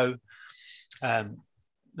where we go,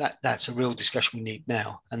 that's a real discussion we need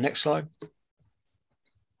now. And next slide.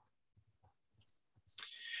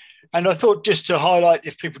 And I thought just to highlight,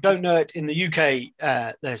 if people don't know it, in the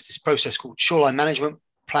UK, there's this process called shoreline management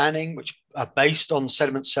planning, which are based on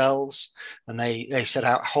sediment cells, and they set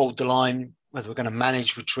out, hold the line, whether we're going to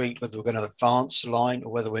manage retreat, whether we're going to advance the line,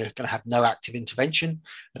 or whether we're going to have no active intervention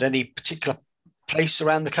at any particular place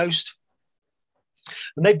around the coast.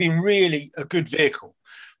 And they've been really a good vehicle,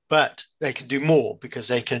 but they can do more because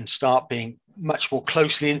they can start being much more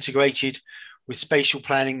closely integrated with spatial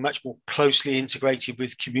planning, much more closely integrated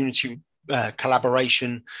with community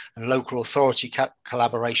collaboration and local authority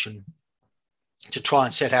collaboration to try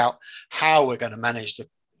and set out how we're going to manage the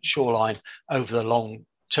shoreline over the long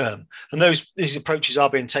term. And these approaches are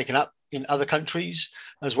being taken up in other countries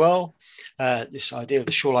as well. This idea of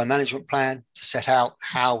the shoreline management plan to set out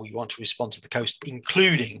how we want to respond to the coast,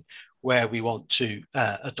 including where we want to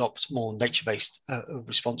adopt more nature-based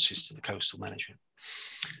responses to the coastal management.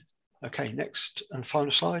 Okay, next and final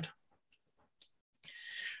slide.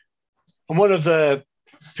 And one of the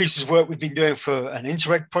pieces of work we've been doing for an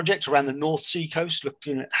Interreg project around the North Sea coast,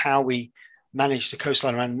 looking at how we manage the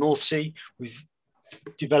coastline around the North Sea. We've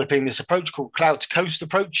developing this approach called cloud to coast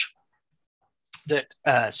approach that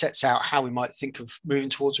sets out how we might think of moving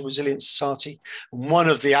towards a resilient society. And one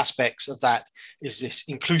of the aspects of that is this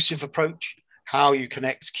inclusive approach, how you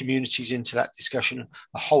connect communities into that discussion,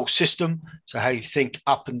 a whole system. So how you think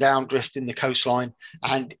up and down drift in the coastline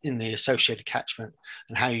and in the associated catchment,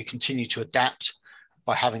 and how you continue to adapt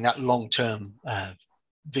by having that long-term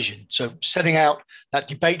vision. So setting out that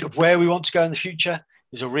debate of where we want to go in the future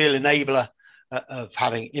is a real enabler of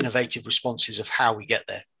having innovative responses of how we get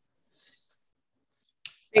there.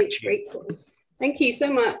 Thanks, great. Thank you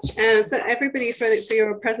so much. So everybody for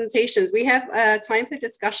your presentations. We have time for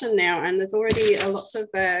discussion now, and there's already a lot of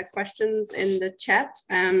questions in the chat.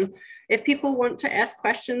 If people want to ask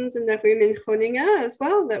questions in the room in Groningen as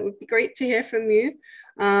well, that would be great to hear from you.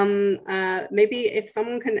 Maybe if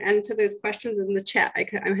someone can enter those questions in the chat.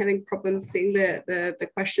 I'm having problems seeing the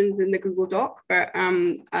questions in the Google Doc, but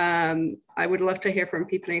I would love to hear from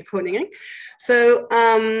people in Groningen. So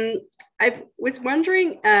I was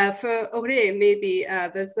wondering for Ore, maybe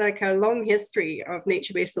there's like a long history of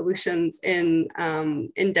nature-based solutions in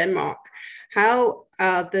Denmark. How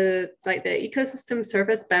the ecosystem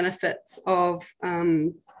service benefits of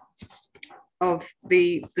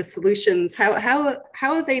the solutions, how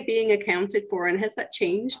are they being accounted for, and has that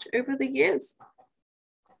changed over the years?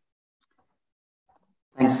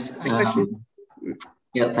 Thanks. That's a question.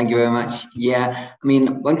 Yeah, thank you very much. Yeah, I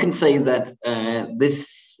mean, one can say that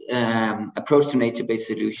this approach to nature-based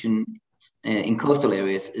solution in coastal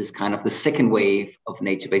areas is kind of the second wave of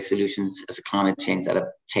nature-based solutions as a climate change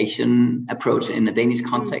adaptation approach in the Danish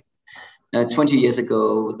context. 20 years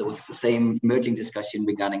ago, there was the same emerging discussion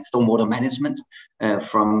regarding stormwater management,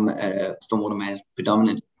 from stormwater management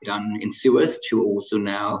predominantly done in sewers to also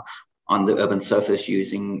now on the urban surface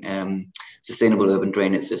using sustainable urban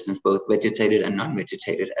drainage systems, both vegetated and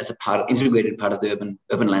non-vegetated, as a integrated part of the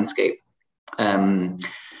urban landscape. And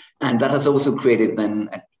that has also created then,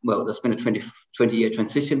 there's been a 20-year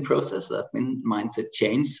transition process. There's been mindset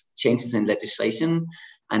changes in legislation,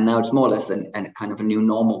 and now it's more or less a kind of a new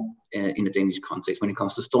normal in the Danish context when it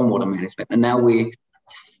comes to stormwater management. And now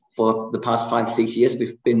for the past 5-6 years,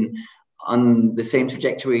 we've been on the same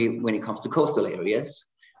trajectory when it comes to coastal areas.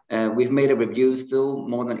 We've made a review. Still,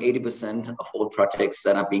 more than 80% of all projects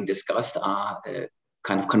that are being discussed are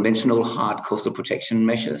kind of conventional hard coastal protection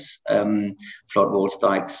measures, flood walls,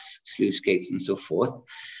 dikes, sluice gates, and so forth.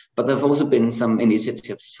 But there have also been some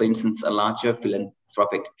initiatives. For instance, a larger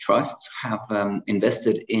philanthropic trust have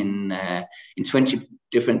invested in 20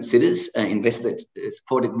 different cities,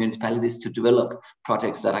 supported municipalities to develop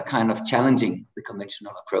projects that are kind of challenging the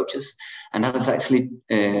conventional approaches. And that has actually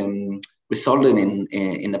resulted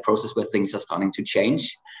in a process where things are starting to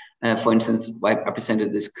change. For instance, I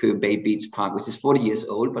presented this Køge Bay Beach Park, which is 40 years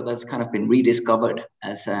old, but that's kind of been rediscovered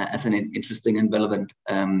as an interesting and relevant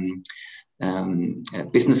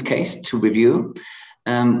business case to review.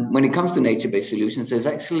 When it comes to nature-based solutions, there's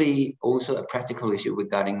actually also a practical issue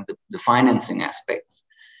regarding the financing aspects.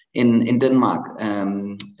 In Denmark,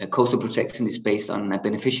 coastal protection is based on a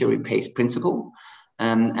beneficiary pays principle.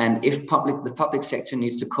 And if the public sector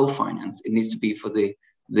needs to co-finance, it needs to be for the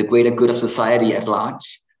greater good of society at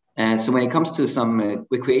large. So when it comes to some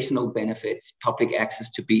recreational benefits, public access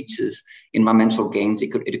to beaches, environmental gains,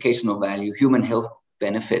 educational value, human health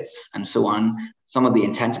benefits, and so on, some of the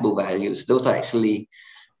intangible values, those are actually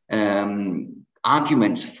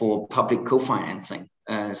arguments for public co-financing.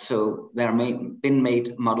 So there have been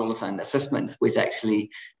made models and assessments which actually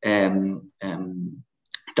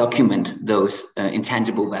document those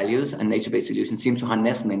intangible values, and nature-based solutions seem to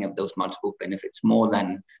harness many of those multiple benefits more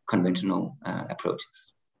than conventional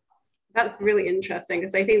approaches. That's really interesting,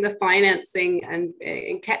 because I think the financing and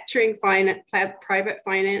capturing private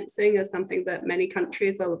financing is something that many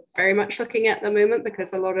countries are very much looking at the moment,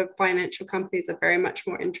 because a lot of financial companies are very much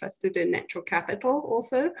more interested in natural capital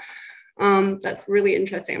also. That's really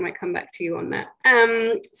interesting. I might come back to you on that.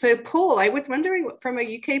 So Paul, I was wondering from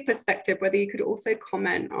a UK perspective, whether you could also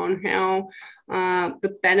comment on how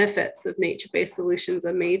the benefits of nature-based solutions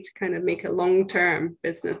are made to kind of make a long-term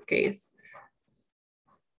business case.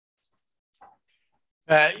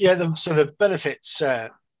 So the benefits,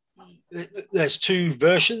 there's two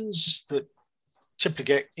versions that typically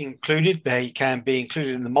get included. They can be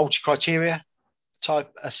included in the multi-criteria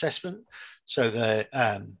type assessment. So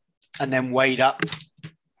and then weighed up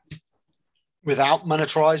without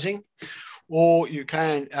monetarizing, or you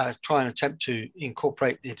can try and attempt to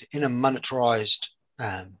incorporate it in a monetarized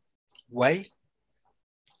way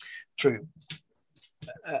through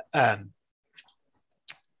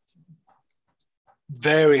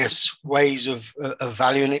various ways of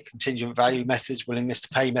valuing it, contingent value methods, willingness to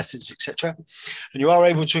pay methods, etc. And you are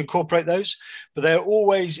able to incorporate those, but they're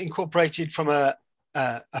always incorporated from a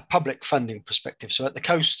public funding perspective. So at the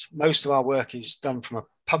coast, most of our work is done from a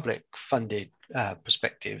public funded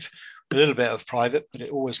perspective, a little bit of private, but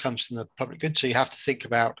it always comes from the public good. So you have to think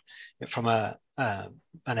about it from a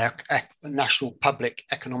national public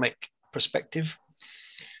economic perspective.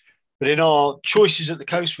 But in our choices at the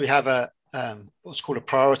coast, we have what's called a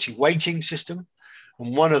priority weighting system.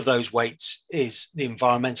 And one of those weights is the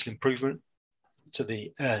environmental improvement so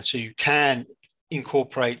you can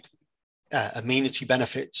incorporate amenity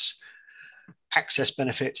benefits, access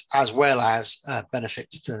benefits, as well as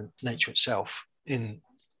benefits to nature itself in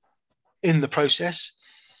the process.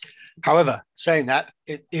 However, saying that,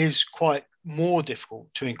 it is quite more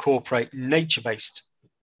difficult to incorporate nature-based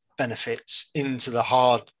benefits into the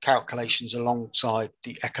hard calculations alongside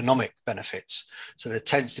the economic benefits. So there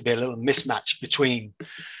tends to be a little mismatch between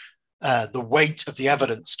the weight of the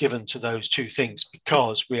evidence given to those two things,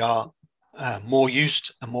 because we are more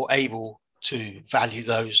used and more able to value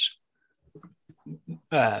those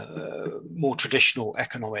more traditional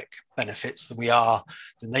economic benefits than we are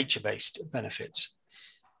the nature-based benefits.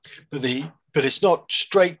 But it's not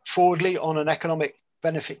straightforwardly on an economic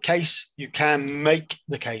benefit case. You can make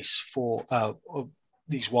the case for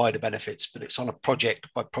these wider benefits, but it's on a project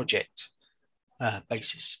by project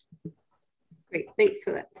basis. Great, thanks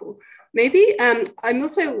for that, Paul. Maybe I'm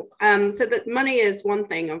also, so that money is one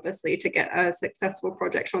thing, obviously, to get a successful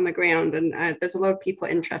project on the ground, and there's a lot of people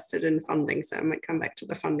interested in funding, so I might come back to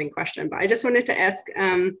the funding question, but I just wanted to ask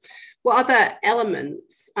what other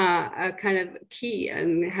elements are kind of key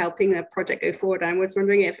in helping the project go forward? I was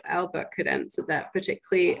wondering if Albert could answer that,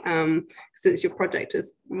 particularly since your project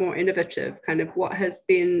is more innovative, kind of what has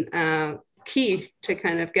been key to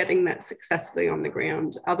kind of getting that successfully on the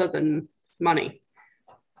ground, other than money?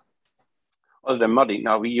 Other than money,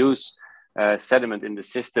 now we use sediment in the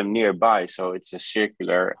system nearby, so it's a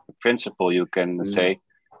circular principle, you can say,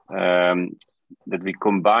 that we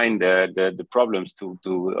combine the problems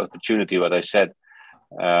to opportunity, what I said.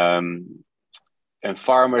 And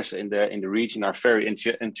farmers in the region are very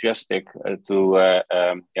enthusiastic to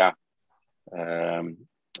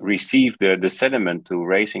receive the sediment to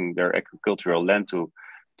raising their agricultural land to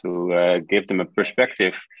give them a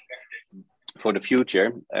perspective for the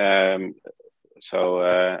future. Yeah,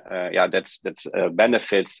 that's a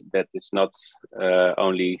benefit that it's not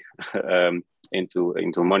only into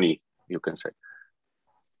money, you can say.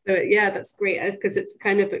 So yeah, that's great, because it's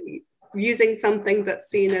kind of using something that's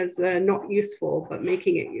seen as not useful, but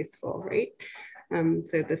making it useful, right?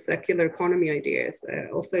 So the circular economy idea is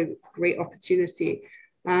also a great opportunity.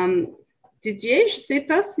 Didier, je ne sais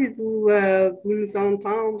pas si vous nous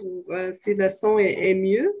entendez, si le son est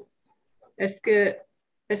mieux. Est-ce que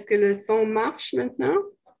le son marche maintenant?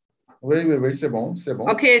 Oui, c'est bon, c'est bon.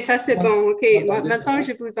 OK, ça c'est bon. OK, maintenant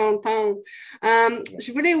je vous entends.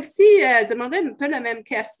 Je voulais aussi demander un peu la même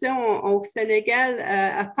question au Sénégal,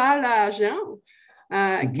 à part l'argent.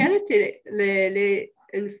 Quel était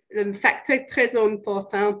le facteur très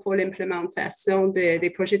important pour l'implémentation des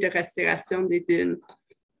projets de restauration des dunes?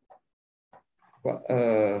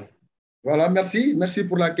 Voilà, merci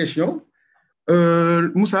pour la question.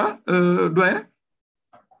 Moussa, doyen?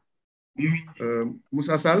 Oui.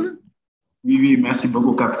 Moussa Sall? Oui, merci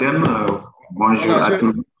beaucoup, capitaine. Bonjour à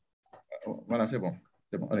tous. Voilà, c'est bon,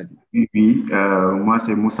 allez-y. Oui, moi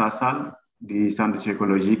c'est Moussa Sall du Centre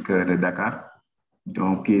psychologique de Dakar,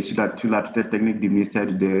 donc qui est sur la tutelle technique du ministère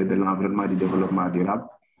de l'Environnement et du Développement durable.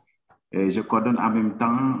 Et je coordonne en même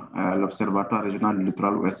temps l'Observatoire régional du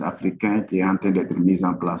littoral ouest africain qui est en train d'être mis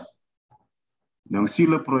en place. Donc, sur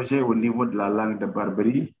le projet au niveau de la langue de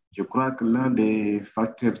Barbarie, je crois que l'un des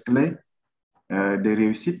facteurs clés de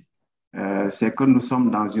réussite, c'est que nous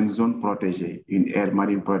sommes dans une zone protégée, une aire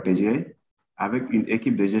marine protégée, avec une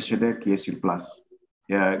équipe de gestionnaires qui est sur place,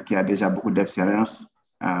 qui a déjà beaucoup d'expérience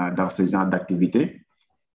dans ce genre d'activité.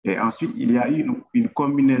 Et ensuite, il y a eu une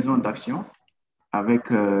combinaison d'actions avec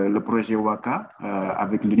le projet WACA,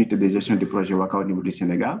 avec l'unité de gestion du projet WACA au niveau du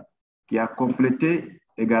Sénégal, qui a complété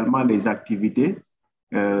également les activités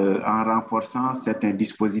en renforçant certains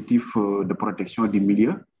dispositifs de protection du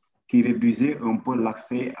milieu qui réduisaient un peu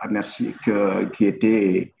l'accès anarchique qui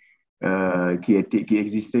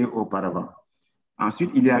existait auparavant.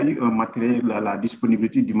 Ensuite, il y a eu la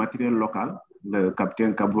disponibilité du matériel local. Le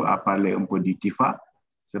capitaine Kabou a parlé un peu du TIFA,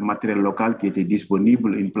 ce matériel local qui était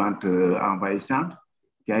disponible, une plante envahissante,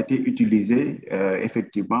 qui a été utilisée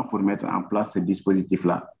effectivement pour mettre en place ce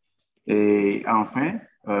dispositif-là. Et enfin,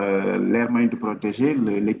 l'aire marine protégée,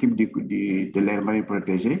 l'équipe de l'aire marine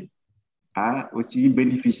protégée a aussi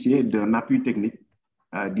bénéficié d'un appui technique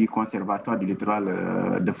du Conservatoire du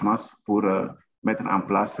littoral de France pour mettre en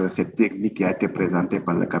place cette technique qui a été présentée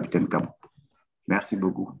par le capitaine Kabou. Merci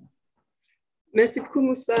beaucoup. Merci beaucoup,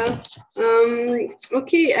 Moussa.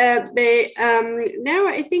 Okay, now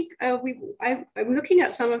I think I'm looking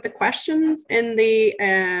at some of the questions in the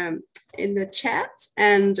chat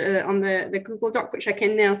and on the Google Doc, which I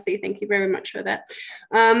can now see. Thank you very much for that.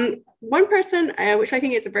 One person, which I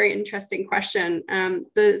think is a very interesting question,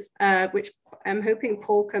 which I'm hoping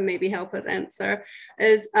Paul can maybe help us answer,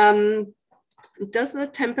 is does the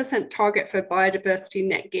 10% target for biodiversity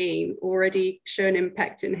net gain already show an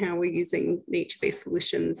impact in how we're using nature-based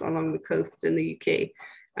solutions along the coast in the UK?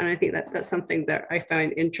 And I think that's something that I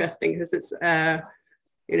find interesting because it's,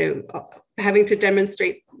 having to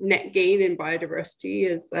demonstrate net gain in biodiversity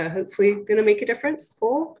is hopefully going to make a difference.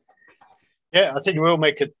 Paul? Yeah, I think it will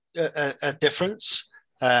make a difference.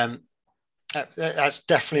 That's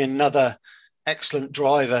definitely another excellent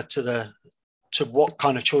driver to what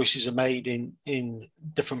kind of choices are made in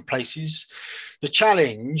different places. The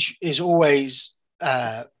challenge is always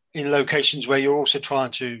in locations where you're also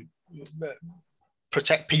trying to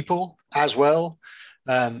protect people as well.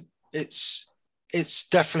 It's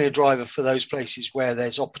definitely a driver for those places where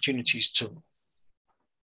there's opportunities to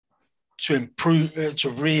improve, to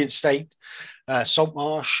reinstate salt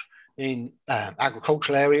marsh in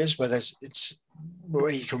agricultural areas where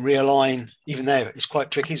you can realign. Even there, it's quite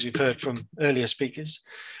tricky, as we've heard from earlier speakers.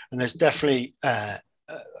 And there's definitely that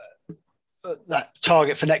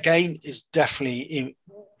target for net gain is definitely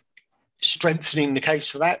strengthening the case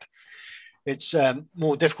for that. It's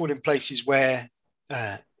more difficult in places where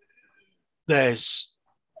there's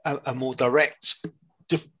a more direct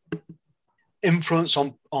influence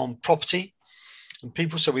on property and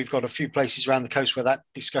people. So we've got a few places around the coast where that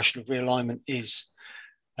discussion of realignment is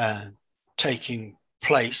taking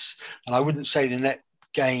place. And I wouldn't say the net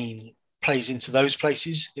gain plays into those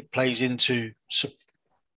places. It plays into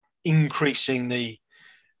increasing the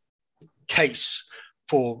case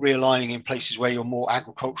for realigning in places where you're more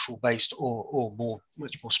agricultural based or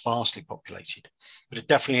much more sparsely populated. But it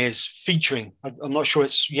definitely is featuring. I'm not sure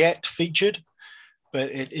it's yet featured,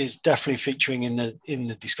 but it is definitely featuring in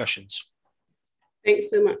the discussions. Thanks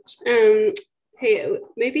so much. Hey,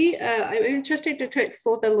 maybe I'm interested to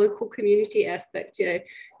explore the local community aspect. You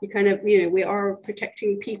kind of, we are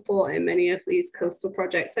protecting people in many of these coastal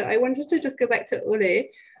projects. So I wanted to just go back to Ole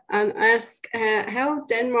and ask how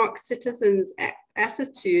Denmark's citizens'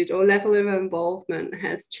 attitude or level of involvement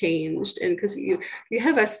has changed. And because you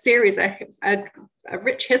have a series, a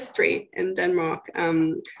rich history in Denmark.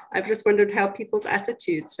 I've just wondered how people's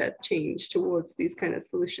attitudes have changed towards these kind of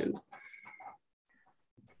solutions.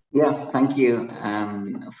 Yeah, thank you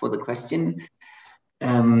for the question.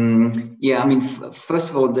 Yeah, I mean, first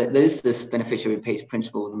of all, there is this beneficiary pays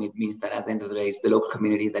principle. It means that at the end of the day, it's the local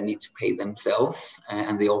community that need to pay themselves,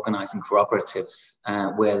 and the organizing cooperatives,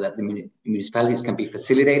 where that the municipalities can be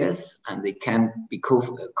facilitators and they can be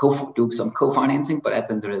do some co-financing. But at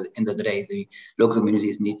the end of the day, the local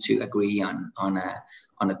communities need to agree on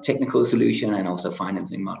a technical solution and also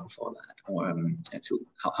financing model for that, or to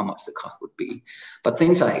how much the cost would be. But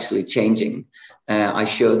things are actually changing. I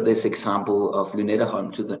showed this example of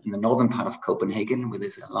Lynetteholm in the northern part of Copenhagen, where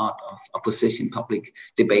there's a lot of opposition, public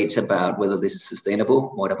debates about whether this is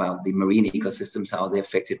sustainable. What about the marine ecosystems? How are they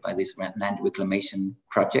affected by this land reclamation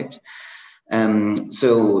project?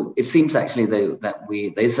 So it seems actually that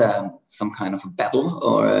there's some kind of a battle,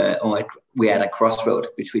 or we're at a crossroad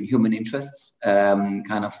between human interests,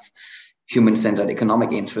 kind of human-centered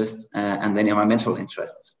economic interests, and then environmental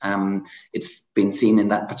interests. It's been seen in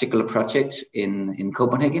that particular project in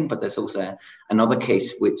Copenhagen, but there's also another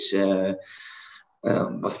case which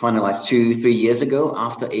was finalized 2-3 years ago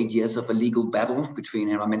after 8 years of a legal battle between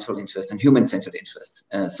environmental interests and human-centered interests.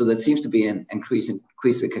 So there seems to be an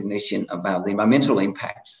increased recognition about the environmental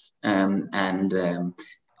impacts of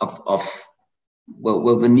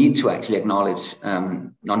the need to actually acknowledge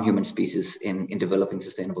non-human species in developing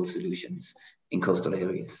sustainable solutions in coastal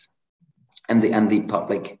areas, and the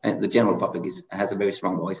public, the general public, has a very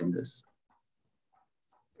strong voice in this.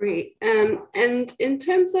 Great. And in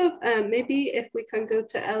terms of maybe if we can go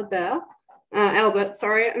to Albert,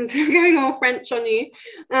 sorry, I'm going all French on you.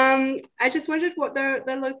 I just wondered what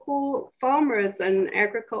the local farmers and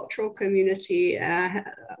agricultural community,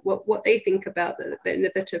 what they think about the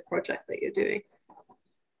innovative project that you're doing.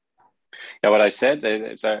 Yeah, what I said,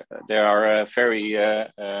 they are very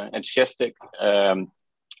enthusiastic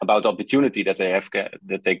about the opportunity that they have,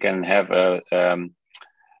 that they can have a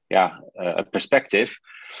perspective.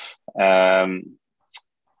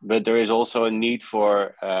 But there is also a need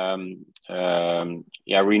for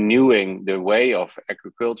renewing the way of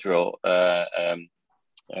agricultural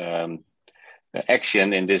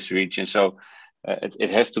action in this region. So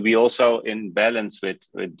it has to be also in balance with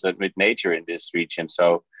nature in this region.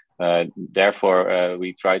 So therefore,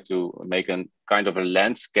 we try to make a kind of a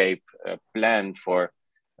landscape plan for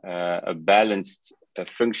a balanced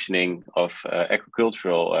functioning of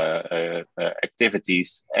agricultural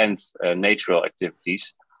activities and natural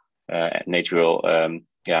activities, natural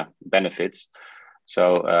benefits.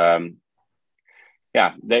 So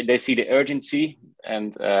they see the urgency,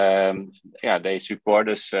 and they support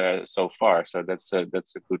us so far. So that's a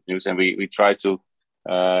good news, and we try to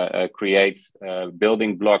create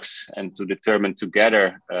building blocks and to determine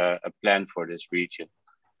together a plan for this region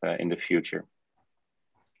in the future.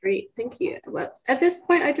 Great, thank you. Well, at this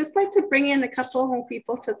point, I'd just like to bring in a couple more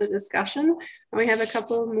people to the discussion. We have a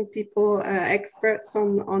couple more people, experts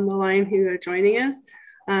on the line who are joining us.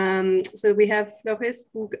 So we have Floris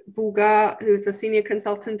Bulgar, who's a senior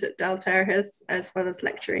consultant at Delta, as well as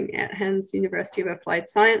lecturing at Hans University of Applied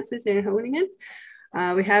Sciences in Groningen.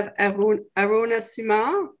 We have Arona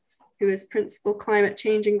Sumar, who is Principal Climate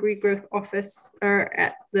Change and Regrowth Officer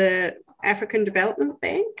at the African Development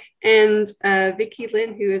Bank, and Vicky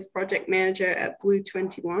Lin, who is Project Manager at Blue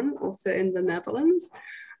 21, also in the Netherlands.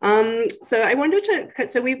 So I wanted to,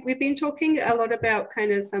 so we've been talking a lot about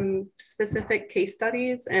kind of some specific case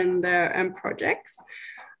studies and projects.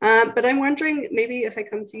 But I'm wondering, maybe if I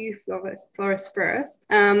come to you, Floris first,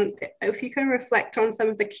 if you can reflect on some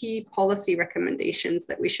of the key policy recommendations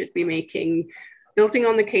that we should be making, building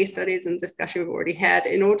on the case studies and discussion we've already had,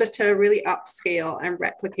 in order to really upscale and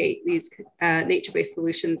replicate these nature-based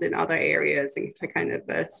solutions in other areas and to kind of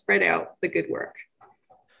spread out the good work.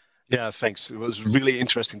 Yeah, thanks. It was really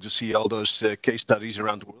interesting to see all those case studies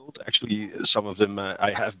around the world. Actually, some of them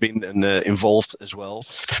I have been involved as well.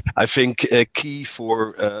 I think key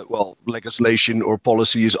for, legislation or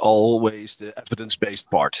policy is always the evidence-based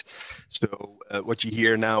part. So what you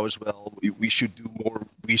hear now as well, we should do more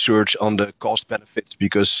research on the cost benefits,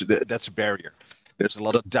 because that's a barrier. there's a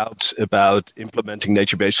lot of doubt about implementing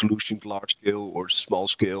nature-based solutions, large scale or small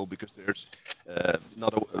scale, because there's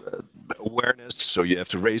not awareness. So you have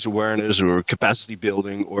to raise awareness or capacity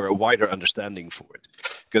building or a wider understanding for it.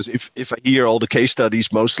 Because if I hear all the case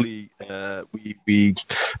studies, mostly we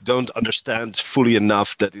don't understand fully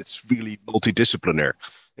enough that it's really multidisciplinary.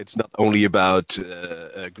 It's not only about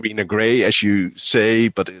green or gray, as you say,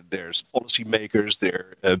 but there's policymakers,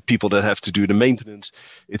 there are people that have to do the maintenance.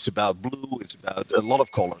 It's about blue, it's about a lot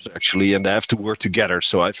of colors, actually, and they have to work together.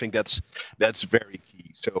 So I think that's very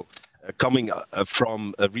key. So coming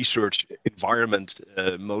from a research environment,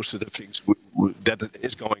 most of the things that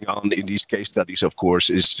is going on in these case studies, of course,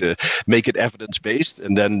 is make it evidence-based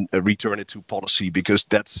and then return it to policy, because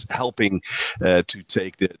that's helping to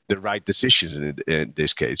take the right decisions in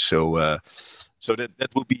this case. So so that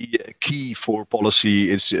would be key for policy,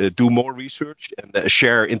 is do more research and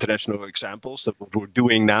share international examples. That's what we're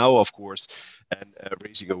doing now, of course, and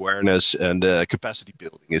raising awareness and capacity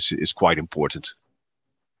building is quite important.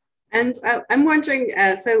 And I'm wondering,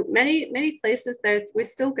 so many places we're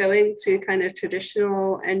still going to kind of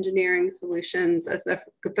traditional engineering solutions as the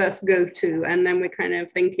first go-to, and then we're kind of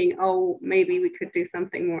thinking, oh, maybe we could do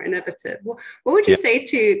something more innovative. What would you say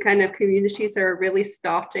to kind of communities that are really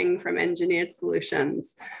starting from engineered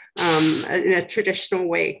solutions in a traditional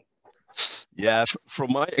way? Yeah,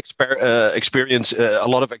 from my experience, a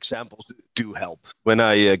lot of examples do help. When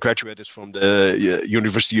I graduated from the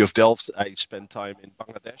University of Delft, I spent time in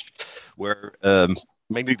Bangladesh, where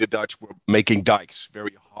mainly the Dutch were making dikes,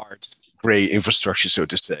 very hard, gray infrastructure, so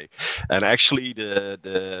to say. And actually,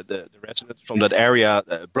 the residents from that area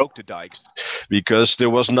broke the dikes because there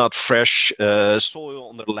was not fresh soil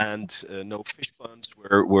on the land. No fish ponds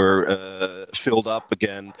were filled up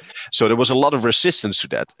again. So there was a lot of resistance to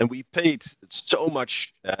that. And we paid so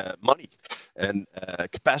much money and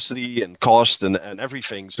capacity and cost and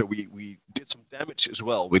everything. So we did some damage as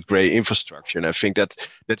well with gray infrastructure. And I think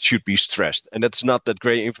that should be stressed. And that's not that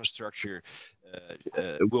gray infrastructure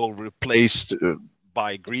will replace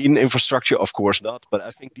by green infrastructure, of course not. But I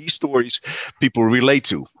think these stories people relate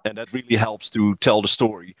to, and that really helps to tell the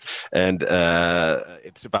story. And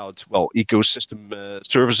it's about, well, ecosystem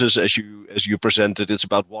services, as you presented. It's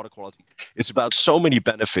about water quality. It's about so many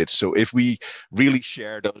benefits. So if we really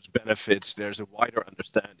share those benefits, there's a wider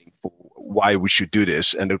understanding for why we should do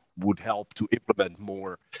this, and it would help to implement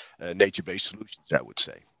more nature-based solutions, I would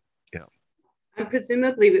say. Yeah. And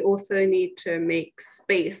presumably, we also need to make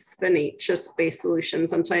space for nature-based solutions,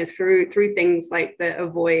 sometimes through things like the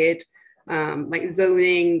avoid, like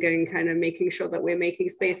zoning, and kind of making sure that we're making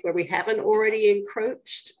space where we haven't already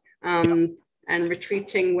encroached, and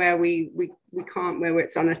retreating where we can't, where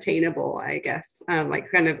it's unattainable, I guess, like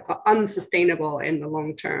kind of unsustainable in the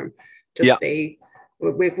long term to stay.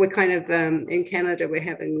 We're kind of in Canada, we're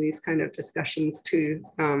having these kind of discussions too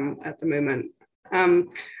at the moment.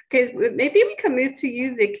 Okay, maybe we can move to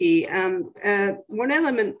you, Vicky. One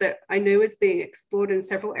element that I know is being explored in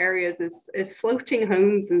several areas is floating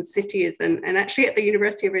homes in cities. And actually at the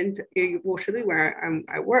University of Waterloo, where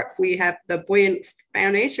I work, we have the Buoyant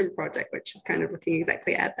Foundation project, which is kind of looking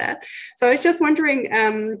exactly at that. So I was just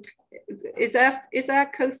wondering, is our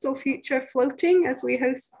coastal future floating as we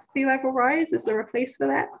host sea level rise? Is there a place for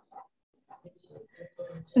that?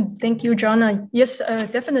 Thank you, Joanna. Yes,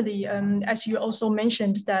 definitely. As you also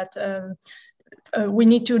mentioned that we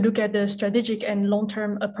need to look at the strategic and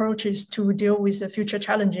long-term approaches to deal with the future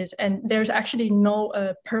challenges. And there's actually no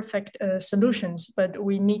perfect solutions, but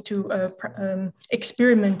we need to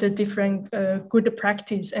experiment the different good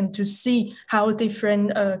practice and to see how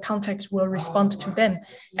different contexts will respond to them.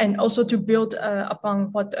 And also to build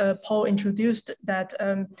upon what Paul introduced, that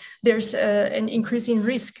there's an increasing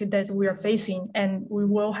risk that we are facing, and we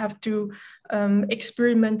will have to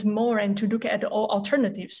experiment more and to look at all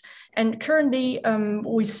alternatives. And currently,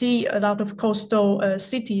 we see a lot of coastal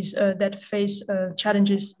cities that face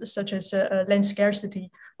challenges such as land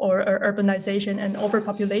scarcity or urbanization and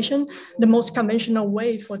overpopulation. The most conventional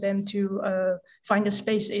way for them to find a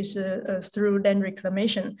space is through land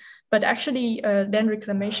reclamation. But actually, land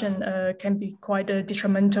reclamation can be quite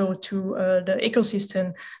detrimental to the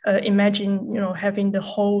ecosystem. Imagine, having the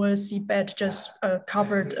whole seabed just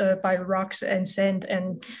covered by rocks and sand.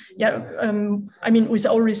 And I mean, with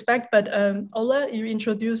all respect, but Ola, you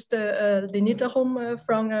introduced the Lenita home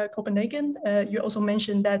from Copenhagen. You also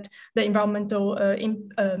mentioned that the environmental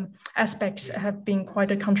aspects have been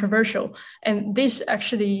quite controversial. And this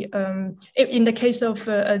actually, in the case of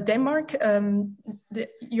Denmark,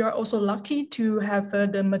 you're also lucky to have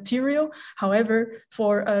the material. However,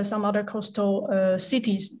 for some other coastal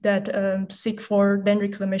cities that seek for land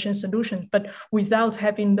reclamation solutions, but without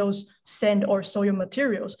having those sand or soil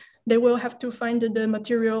materials, they will have to find the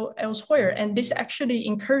material elsewhere. And this actually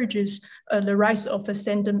encourages the rise of a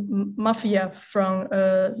sand mafia from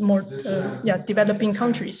more developing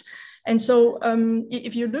countries. And so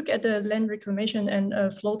if you look at the land reclamation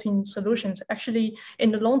and floating solutions, actually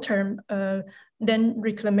in the long term, then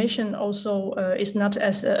reclamation also is not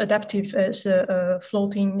as adaptive as a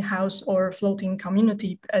floating house or floating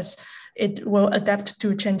community, as it will adapt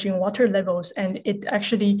to changing water levels, and it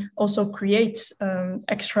actually also creates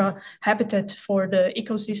extra habitat for the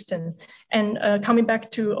ecosystem. And coming back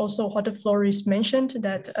to also what the Floris mentioned,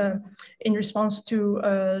 that in response to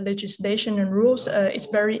legislation and rules, it's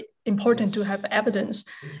very important to have evidence.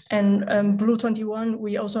 And Blue 21,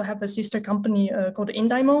 we also have a sister company called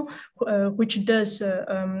Indymo, which does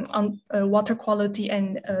on water quality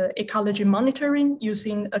and ecology monitoring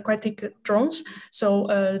using aquatic drones.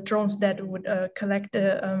 So drones that would collect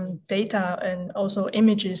data and also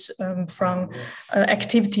images from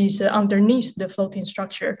activities underneath the floating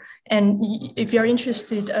structure. And if you're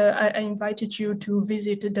interested, I invited you to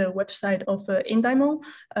visit the website of Indymo.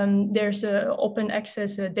 There's an open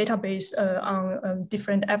access database on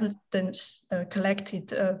different evidence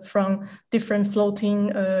collected from different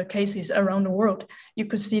floating cases around the world. You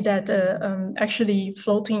could see that actually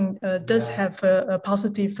floating does have a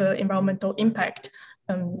positive environmental impact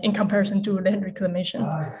in comparison to land reclamation.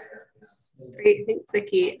 Great, thanks,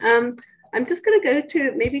 Vicky. I'm just going to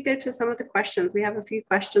go to some of the questions. We have a few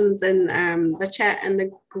questions in the chat and the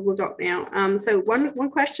Google Doc now. So one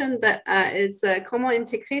question that is comment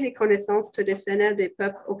intégrer les connaissances traditionnelles des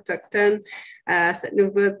peuples autochtones à cette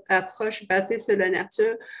nouvelle approche basée sur la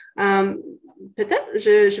nature. Peut-être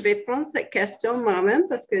je vais prendre cette question moi-même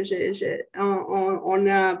parce que on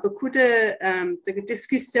a beaucoup de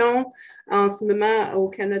discussions en ce moment au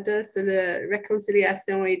Canada sur la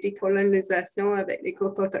réconciliation et décolonisation avec les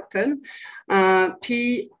groupes autochtones.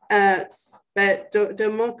 Puis, de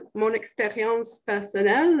mon expérience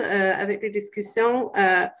personnelle avec les discussions,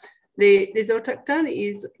 les Autochtones,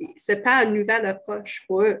 ce n'est pas une nouvelle approche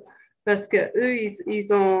pour eux. Parce que eux,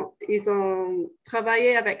 ils ont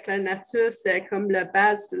travaillé avec la nature, c'est comme la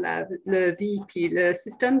base de la vie. Puis le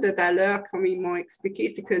système de valeurs, comme ils m'ont expliqué,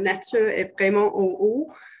 c'est que la nature est vraiment en haut.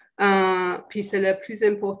 Puis c'est le plus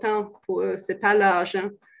important pour eux, c'est pas l'argent.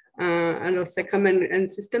 Alors c'est comme un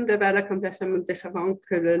système de valeurs complètement différent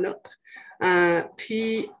que le nôtre.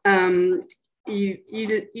 Puis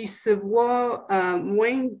il se voit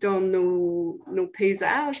moins dans nos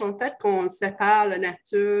paysages, en fait, qu'on sépare la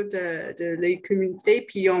nature de les communautés,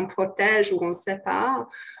 puis on protège ou on sépare.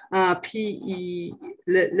 Puis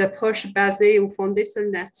l'approche basée ou fondée sur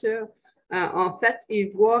la nature, en fait,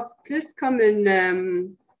 ils voient plus comme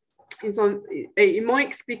une... Ils m'ont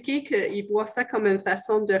expliqué qu'ils voient ça comme une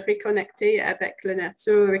façon de reconnecter avec la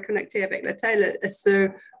nature, reconnecter avec la terre, se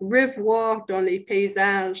revoir dans les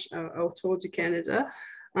paysages autour du Canada,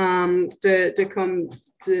 de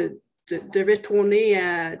retourner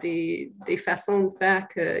à des façons de faire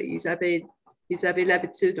qu'ils avaient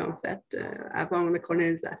l'habitude, en fait, avant la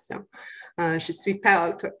colonisation. Je ne suis pas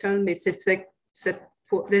autochtone, mais c'est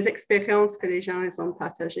pour des expériences que les gens ils ont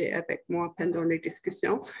partagées avec moi pendant les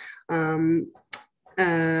discussions. Alors,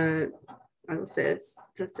 c'est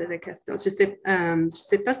la question. Je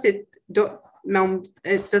sais pas si d'autres membres,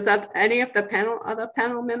 does any of the other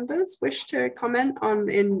panel members wish to comment on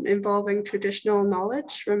involving traditional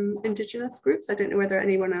knowledge from Indigenous groups? I don't know whether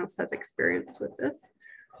anyone else has experience with this.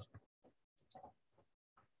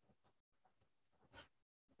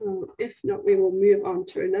 If not, we will move on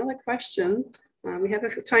to another question. We have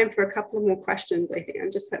time for a couple of more questions, I think. I'm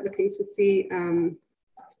just looking to see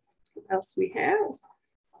what else we have.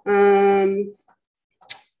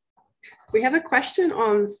 We have a question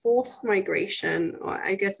on forced migration, or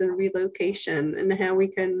I guess and relocation, and how we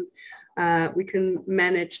can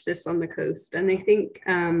manage this on the coast. And I think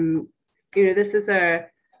this is a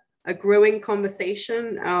growing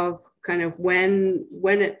conversation of kind of when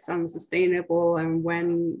it's unsustainable and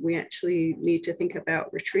when we actually need to think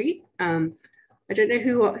about retreat. I don't know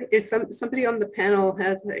who is somebody on the panel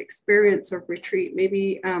has experience of retreat.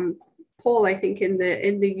 Maybe Paul. I think in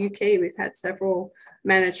the UK we've had several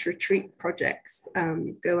managed retreat projects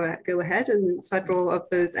go ahead, and several of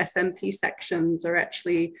those SMP sections are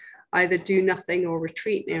actually either do nothing or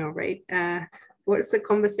retreat now, right? What's the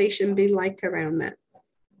conversation been like around that?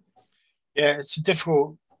 Yeah, it's a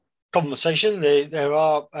difficult conversation. There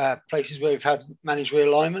are places where we've had managed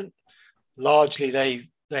realignment. Largely,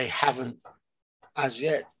 they haven't as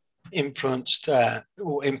yet influenced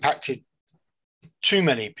or impacted too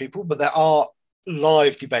many people, but there are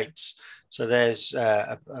live debates. So there's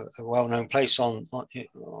a well-known place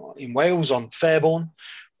in Wales on Fairborn,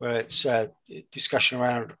 where it's a discussion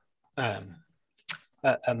around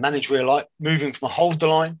a managed realignment, moving from a hold the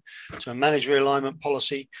line to a managed realignment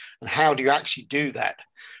policy. And how do you actually do that?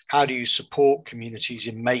 How do you support communities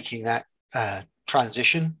in making that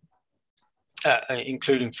transition,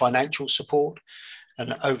 including financial support,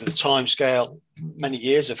 and over the time scale, many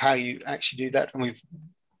years of how you actually do that. And we've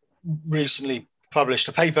recently published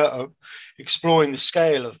a paper exploring the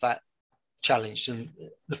scale of that challenge and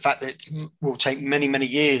the fact that it will take many, many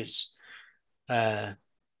years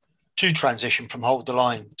to transition from hold the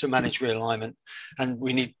line to managed realignment. And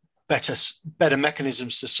we need better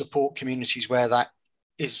mechanisms to support communities where that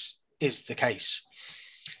is the case.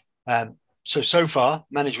 So far,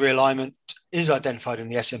 managed realignment is identified in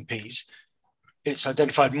the SMPs. It's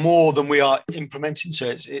identified more than we are implementing. So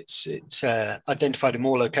it's identified in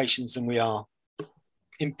more locations than we are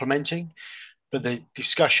implementing. But the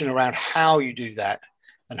discussion around how you do that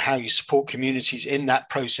and how you support communities in that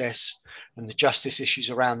process and the justice issues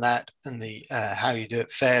around that and the how you do it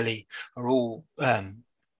fairly are all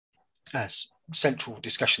central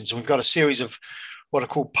discussions. And we've got a series of what are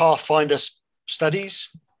called pathfinder studies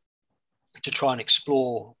to try and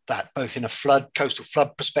explore that both in a coastal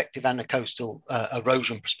flood perspective and a coastal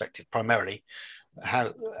erosion perspective primarily.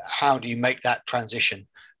 How do you make that transition?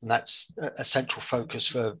 And that's a central focus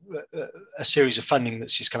for a series of funding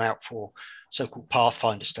that's just come out for so-called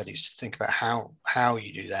pathfinder studies to think about how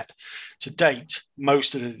you do that. To date,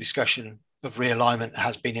 most of the discussion of realignment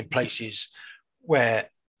has been in places where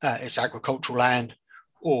it's agricultural land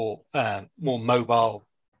or more mobile,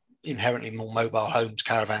 inherently more mobile homes,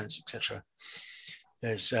 caravans, etc.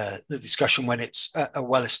 There's the discussion when it's a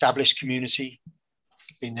well-established community,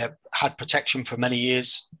 been there, had protection for many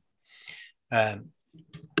years.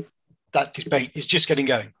 That debate is just getting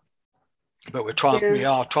going, but we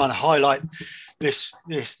are trying to highlight this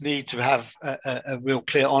need to have a real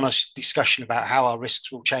clear, honest discussion about how our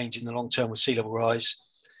risks will change in the long term with sea level rise,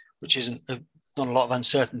 which isn't not a lot of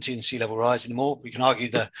uncertainty in sea level rise anymore. We can argue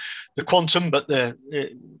the quantum, but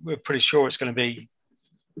we're pretty sure it's going to be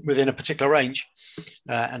within a particular range,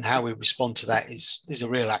 and how we respond to that is a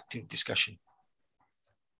real active discussion.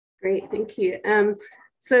 Great, thank you.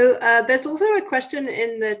 So there's also a question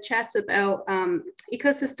in the chat about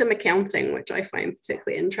ecosystem accounting, which I find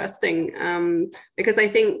particularly interesting, because I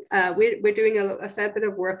think we're doing a fair bit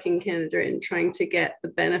of work in Canada in trying to get the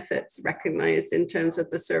benefits recognized in terms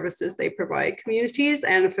of the services they provide communities,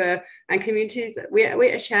 and communities, we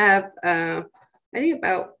actually have, I think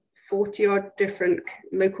about 40 odd different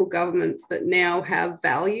local governments that now have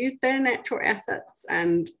valued their natural assets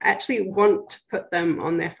and actually want to put them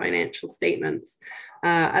on their financial statements.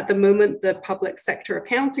 At the moment, the Public Sector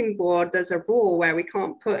Accounting Board, there's a rule where we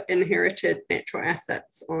can't put inherited natural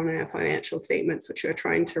assets on our financial statements, which we're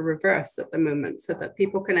trying to reverse at the moment, so that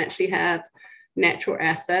people can actually have natural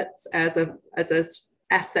assets as a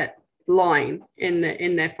asset line in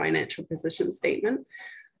their financial position statement.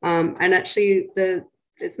 And actually,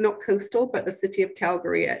 it's not coastal, but the city of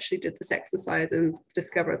Calgary actually did this exercise and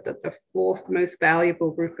discovered that the fourth most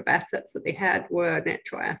valuable group of assets that they had were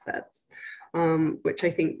natural assets, which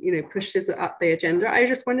I think pushes it up the agenda. I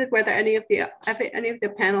just wondered whether any of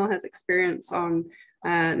the panel has experience on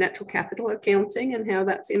natural capital accounting and how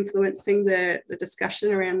that's influencing the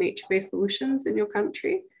discussion around nature-based solutions in your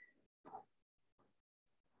country.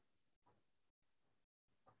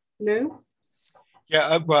 No?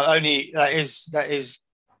 Yeah, well, only that is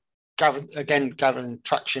gathering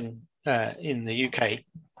traction in the UK,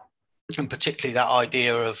 and particularly that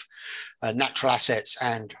idea of natural assets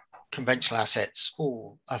and conventional assets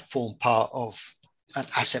all form part of an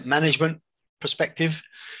asset management perspective,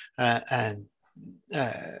 and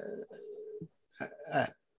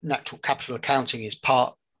natural capital accounting is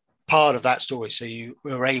part of that story. So you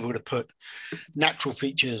were able to put natural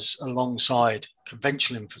features alongside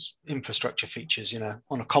conventional infrastructure features,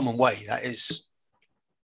 on a common way. That is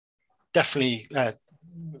definitely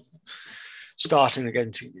starting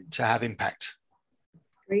again to have impact.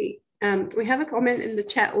 Great. We have a comment in the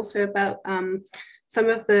chat also about some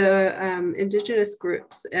of the Indigenous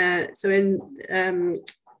groups.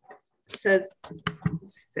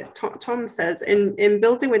 Tom says, in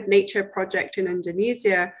Building with Nature project in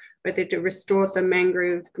Indonesia, where they restored the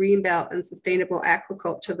mangrove greenbelt and sustainable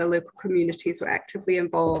aquaculture. The local communities were actively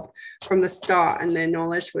involved from the start, and their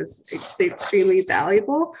knowledge was extremely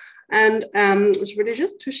valuable. And je voulais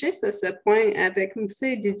juste toucher sur ce point avec M.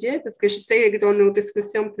 Didier, parce que je sais que dans nos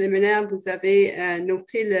discussions préliminaires, vous avez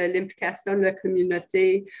noté l'implication de la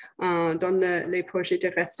communauté dans les projets de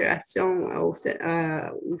restauration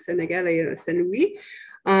au Sénégal et au Saint-Louis.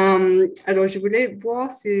 Alors, je voulais voir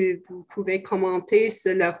si vous pouvez commenter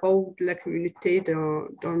sur le rôle de la communauté dans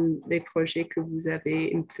les projets que vous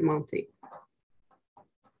avez implémentés.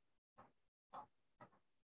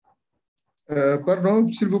 Pardon,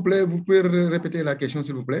 s'il vous plaît, vous pouvez répéter la question,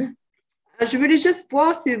 s'il vous plaît? Je voulais juste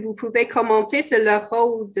voir si vous pouvez commenter sur le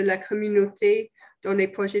rôle de la communauté dans les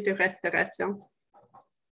projets de restauration.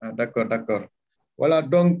 Ah, d'accord, d'accord. Voilà,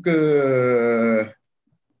 donc,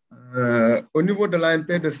 au niveau de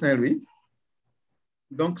l'AMP de Saint-Louis,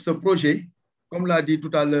 donc ce projet, comme l'a dit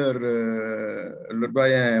tout à l'heure le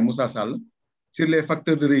doyen Moussa Sall, sur les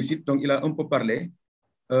facteurs de réussite, donc il a un peu parlé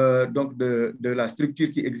donc de la structure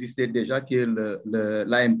qui existait déjà, qui est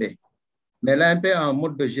l'AMP. Mais l'AMP a un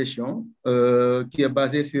mode de gestion qui est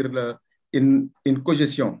basé sur une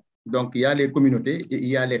cogestion. Donc, il y a les communautés et il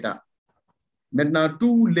y a l'État. Maintenant,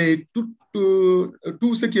 tout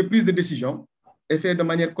ce qui est prise de décision est fait de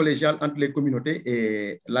manière collégiale entre les communautés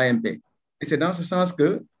et l'AMP. Et c'est dans ce sens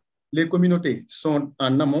que les communautés sont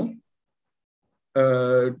en amont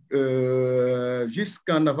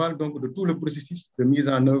jusqu'en aval donc, de tout le processus de mise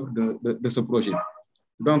en œuvre de ce projet.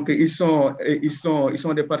 Donc, ils sont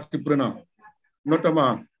des parties prenantes,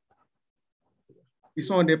 notamment, ils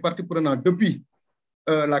sont des parties prenantes depuis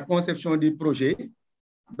la conception du projet,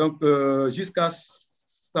 donc jusqu'à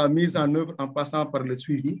sa mise en œuvre en passant par le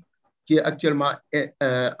suivi qui est actuellement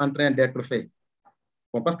en train d'être fait.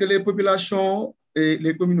 Bon, parce que les populations et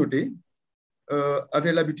les communautés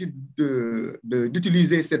avaient l'habitude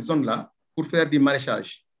d'utiliser cette zone-là pour faire du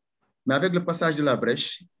maraîchage. Mais avec le passage de la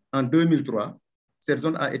brèche, en 2003, cette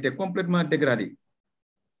zone a été complètement dégradée.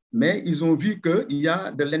 Mais ils ont vu qu'il y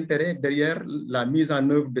a de l'intérêt derrière la mise en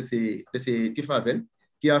œuvre de ces tifavels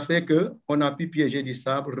qui a fait qu'on a pu piéger du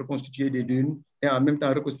sable, reconstituer des dunes et en même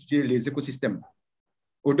temps reconstituer les écosystèmes.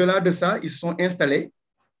 Au-delà de ça, ils se sont installés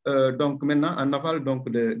donc maintenant en aval donc,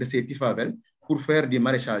 de ces tifavels pour faire du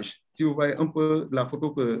maraîchage. Si vous voyez un peu la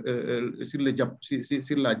photo sur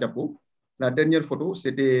la diapo, la dernière photo,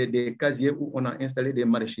 c'était des casiers où on a installé des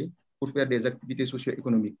maraîchers pour faire des activités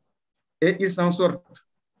socio-économiques. Et ils s'en sortent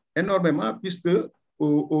énormément puisque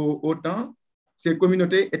au temps, ces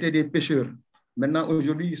communautés étaient des pêcheurs. Maintenant,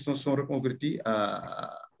 aujourd'hui, ils se sont reconvertis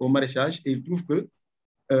au maraîchage et ils trouvent que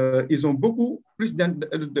ils ont beaucoup plus de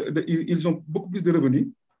revenus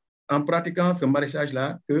en pratiquant ce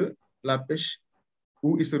maraîchage-là que la pêche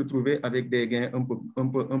où ils se retrouvaient avec des gains un peu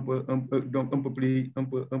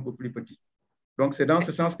plus petits. Donc, c'est dans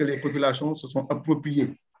ce sens que les populations se sont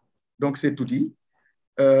appropriées donc, cet outil.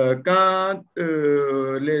 Quand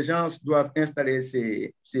les gens doivent installer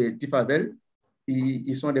ces tifavels,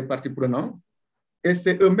 ils sont des parties prenantes et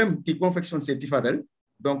c'est eux-mêmes qui confectionnent ces tifavels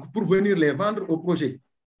donc, pour venir les vendre au projet.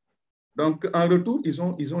 Donc, en retour, ils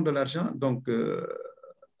ont de l'argent donc,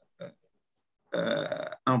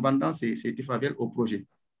 en vendant ces tifavels au projet.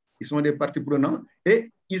 Ils sont des parties prenantes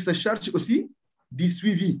et ils se chargent aussi du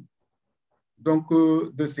suivi donc,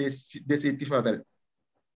 de ces tifavels.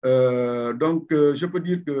 Donc, je peux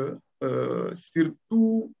dire que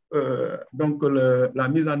surtout donc, la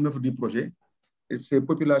mise en œuvre du projet, ces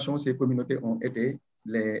populations, ces communautés ont été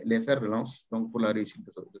les fers de lance donc, pour la réussite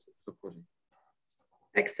de ce projet.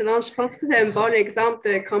 Excellent. Je pense que c'est un bon exemple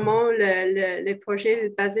de comment les projets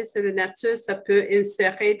basés sur la nature, ça peut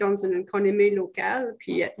insérer dans une économie locale,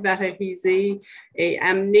 puis valoriser et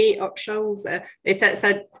amener autre chose. Et ça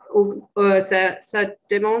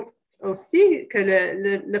démontre aussi que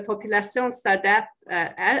la population s'adapte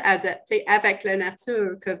avec la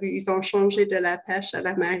nature, qu'ils ont changé de la pêche à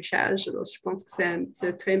la maraîchage. Alors, je pense que c'est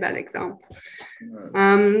un très bel exemple.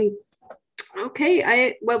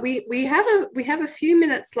 Okay, well, we have a few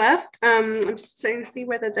minutes left. I'm just trying to see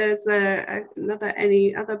whether there's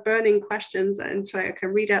any other burning questions, and so I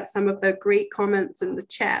can read out some of the great comments in the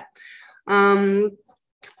chat.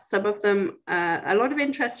 Some of them, a lot of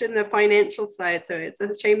interest in the financial side, so it's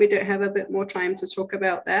a shame we don't have a bit more time to talk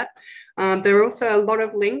about that. There are also a lot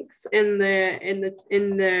of links in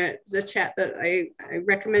the chat that I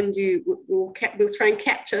recommend we'll try and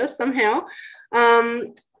capture somehow.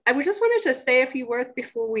 I just wanted to say a few words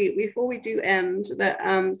before we do end that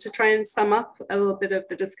to try and sum up a little bit of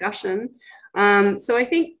the discussion. So I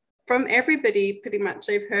think from everybody, pretty much,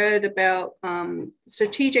 I've heard about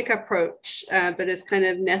strategic approach that is kind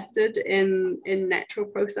of nested in natural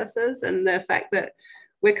processes, and the fact that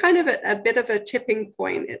we're kind of at a bit of a tipping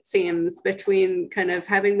point, it seems, between kind of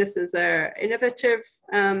having this as a innovative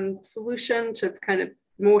solution to kind of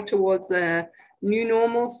more towards the new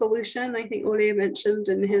normal solution. I think Ole mentioned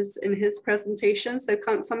in his presentation. So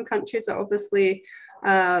some countries are obviously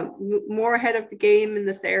more ahead of the game in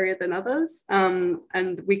this area than others,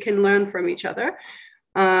 and we can learn from each other.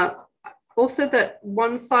 Also, that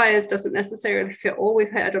one size doesn't necessarily fit all. We've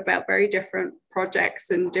heard about very different projects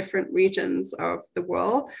in different regions of the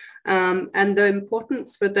world, and the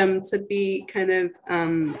importance for them to be kind of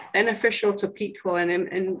beneficial to people,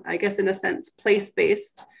 and I guess in a sense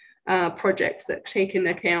place-based projects that take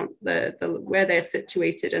into account the where they're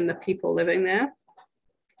situated and the people living there.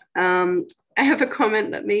 I have a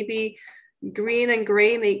comment that maybe green and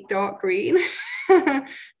gray make dark green.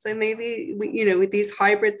 So maybe with these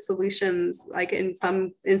hybrid solutions, like in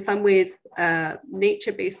some ways,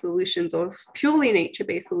 nature-based solutions or purely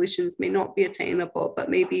nature-based solutions may not be attainable, but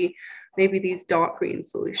maybe these dark green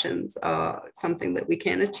solutions are something that we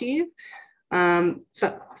can achieve.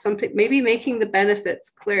 So something, maybe making the benefits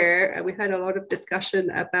clear. We've had a lot of discussion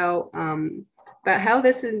about how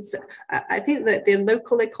this is. I think that the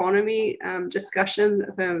local economy discussion,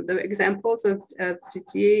 the examples of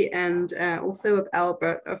Didier and also of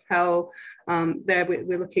Albert, of how there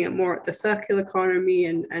we're looking at more at the circular economy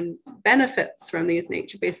and benefits from these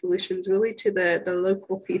nature-based solutions really to the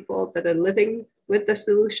local people that are living with the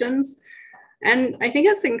solutions. And I think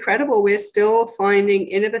it's incredible. We're still finding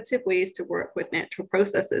innovative ways to work with natural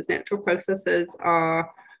processes. Natural processes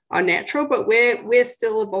are natural, but we're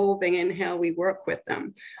still evolving in how we work with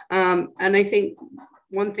them. And I think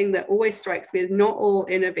one thing that always strikes me is not all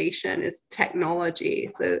innovation is technology.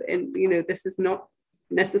 So, this is not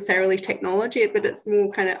necessarily technology, but it's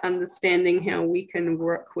more kind of understanding how we can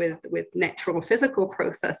work with natural physical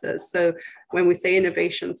processes. So when we say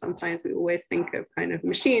innovation, sometimes we always think of kind of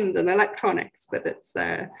machines and electronics, but it's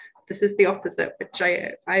this is the opposite, which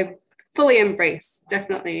I fully embrace,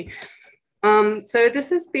 definitely. So this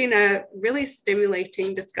has been a really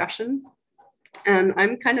stimulating discussion. And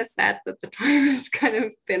I'm kind of sad that the time is kind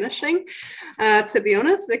of finishing, to be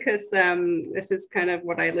honest, because this is kind of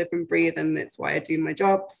what I live and breathe, and it's why I do my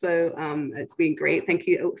job. So it's been great. Thank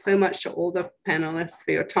you so much to all the panelists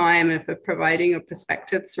for your time and for providing your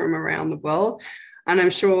perspectives from around the world. And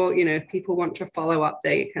I'm sure, if people want to follow up,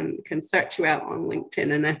 they can search you out on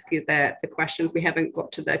LinkedIn and ask you the questions. We haven't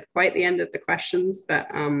got to quite the end of the questions, but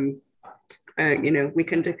we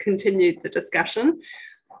can continue the discussion.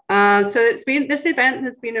 So this event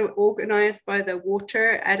has been organized by the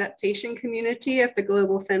Water Adaptation Community of the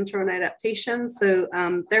Global Center on Adaptation. So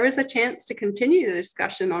there is a chance to continue the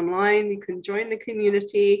discussion online. You can join the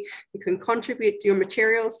community, you can contribute your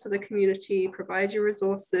materials to the community, provide your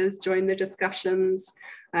resources, join the discussions,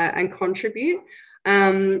 and contribute.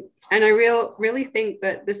 And I really think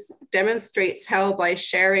that this demonstrates how by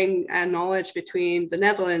sharing knowledge between the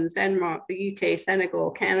Netherlands, Denmark, the UK,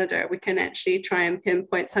 Senegal, Canada, we can actually try and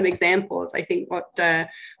pinpoint some examples. I think what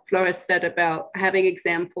Flores said about having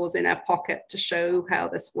examples in our pocket to show how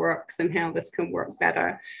this works and how this can work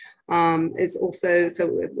better. It's also, so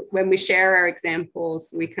when we share our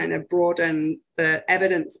examples, we kind of broaden the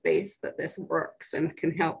evidence base that this works and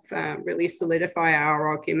can help really solidify our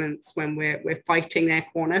arguments when we're fighting their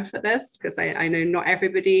corner for this, because I know not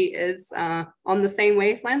everybody is on the same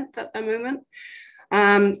wavelength at the moment.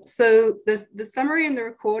 So the summary and the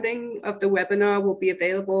recording of the webinar will be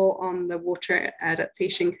available on the Water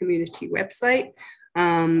Adaptation Community website.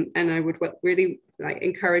 And I would really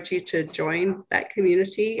encourage you to join that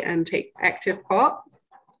community and take active part.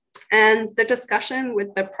 And the discussion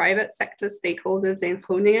with the private sector stakeholders in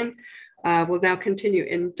Groningen will now continue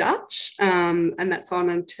in Dutch, and that's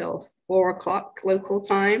on until 4 o'clock local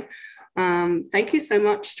time. Thank you so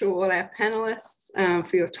much to all our panelists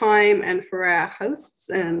for your time, and for our hosts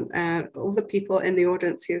and all the people in the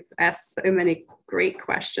audience who've asked so many great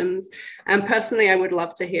questions. And personally, I would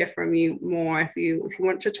love to hear from you more. If you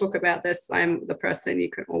want to talk about this, I'm the person you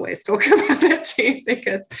can always talk about it to,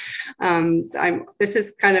 because this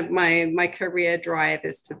is kind of my career drive,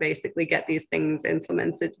 is to basically get these things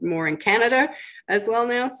implemented more in Canada as well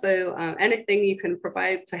now. So anything you can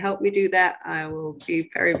provide to help me do that, I will be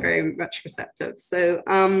very, very much receptive. So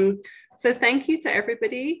so thank you to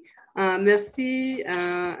everybody. Merci,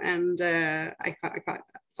 and I can't,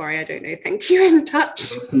 sorry, I don't know, thank you in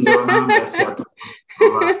Dutch.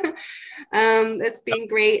 It's been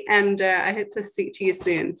great, and I hope to speak to you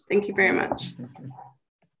soon. Thank you very much.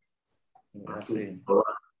 Merci.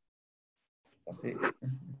 pasti.